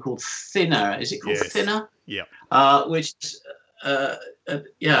another one called Thinner. Is it called Thinner? Yeah. Which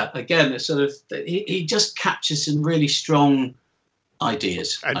again, it's sort of, he just captures some really strong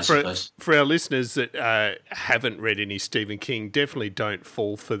ideas. And for our listeners that haven't read any Stephen King, definitely don't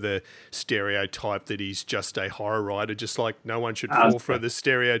fall for the stereotype that he's just a horror writer, just like no one should fall for the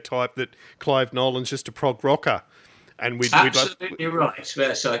stereotype that Clive Nolan's just a prog rocker. And we'd absolutely right.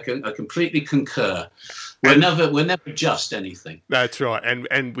 Yes, I completely concur. We're never just anything. That's right.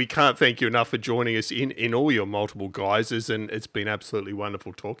 And we can't thank you enough for joining us in all your multiple guises, and it's been absolutely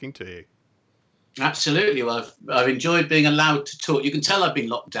wonderful talking to you. Absolutely. Well, I've enjoyed being allowed to talk. You can tell I've been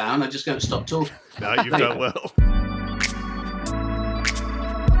locked down. I just going to stop talking. No, you've done well.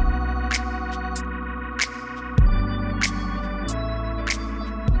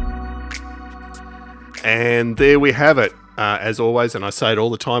 And there we have it. As always, and I say it all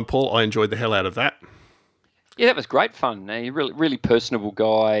the time, Paul, I enjoyed the hell out of that. Yeah, that was great fun. A really, really personable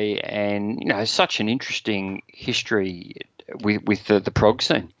guy, and such an interesting history with the prog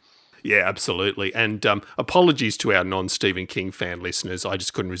scene. Yeah, absolutely. And apologies to our non-Stephen King fan listeners. I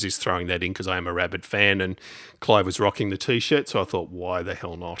just couldn't resist throwing that in because I am a rabid fan, and Clive was rocking the T-shirt, so I thought, why the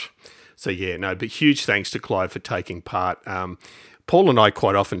hell not? So yeah, no, but huge thanks to Clive for taking part. Paul and I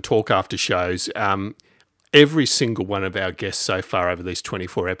quite often talk after shows. Every single one of our guests so far over these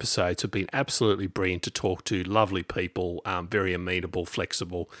 24 episodes have been absolutely brilliant to talk to, lovely people, very amenable,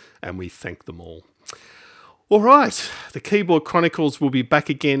 flexible, and we thank them all. All right, the Keyboard Chronicles will be back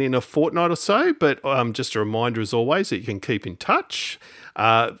again in a fortnight or so, but just a reminder as always that you can keep in touch.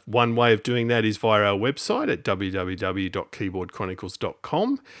 One way of doing that is via our website at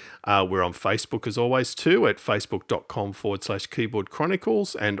www.keyboardchronicles.com. We're on Facebook as always too at facebook.com/Keyboard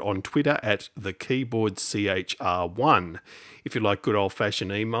Chronicles and on Twitter at thekeyboardchr1. If you like good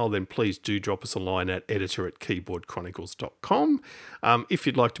old-fashioned email, then please do drop us a line at editor@keyboardchronicles.com. If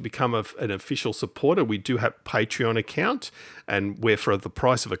you'd like to become an official supporter, we do have a Patreon account, and where for the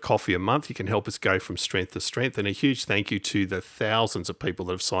price of a coffee a month, you can help us go from strength to strength. And a huge thank you to the thousands of people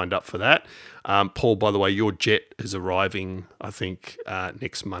that have signed up for that. Paul, by the way, your jet is arriving, I think,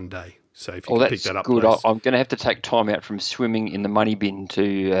 next Monday. So if you can pick that up, good. please. I'm going to have to take time out from swimming in the money bin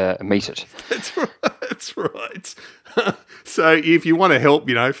to meet it. That's right. That's right. So if you want to help,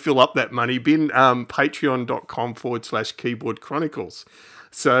 fill up that money bin, patreon.com/Keyboard Chronicles.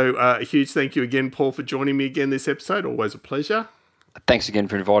 So a huge thank you again, Paul, for joining me again this episode. Always a pleasure. Thanks again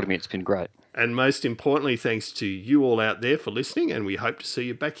for inviting me. It's been great. And most importantly, thanks to you all out there for listening, and we hope to see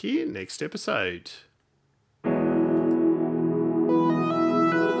you back here next episode.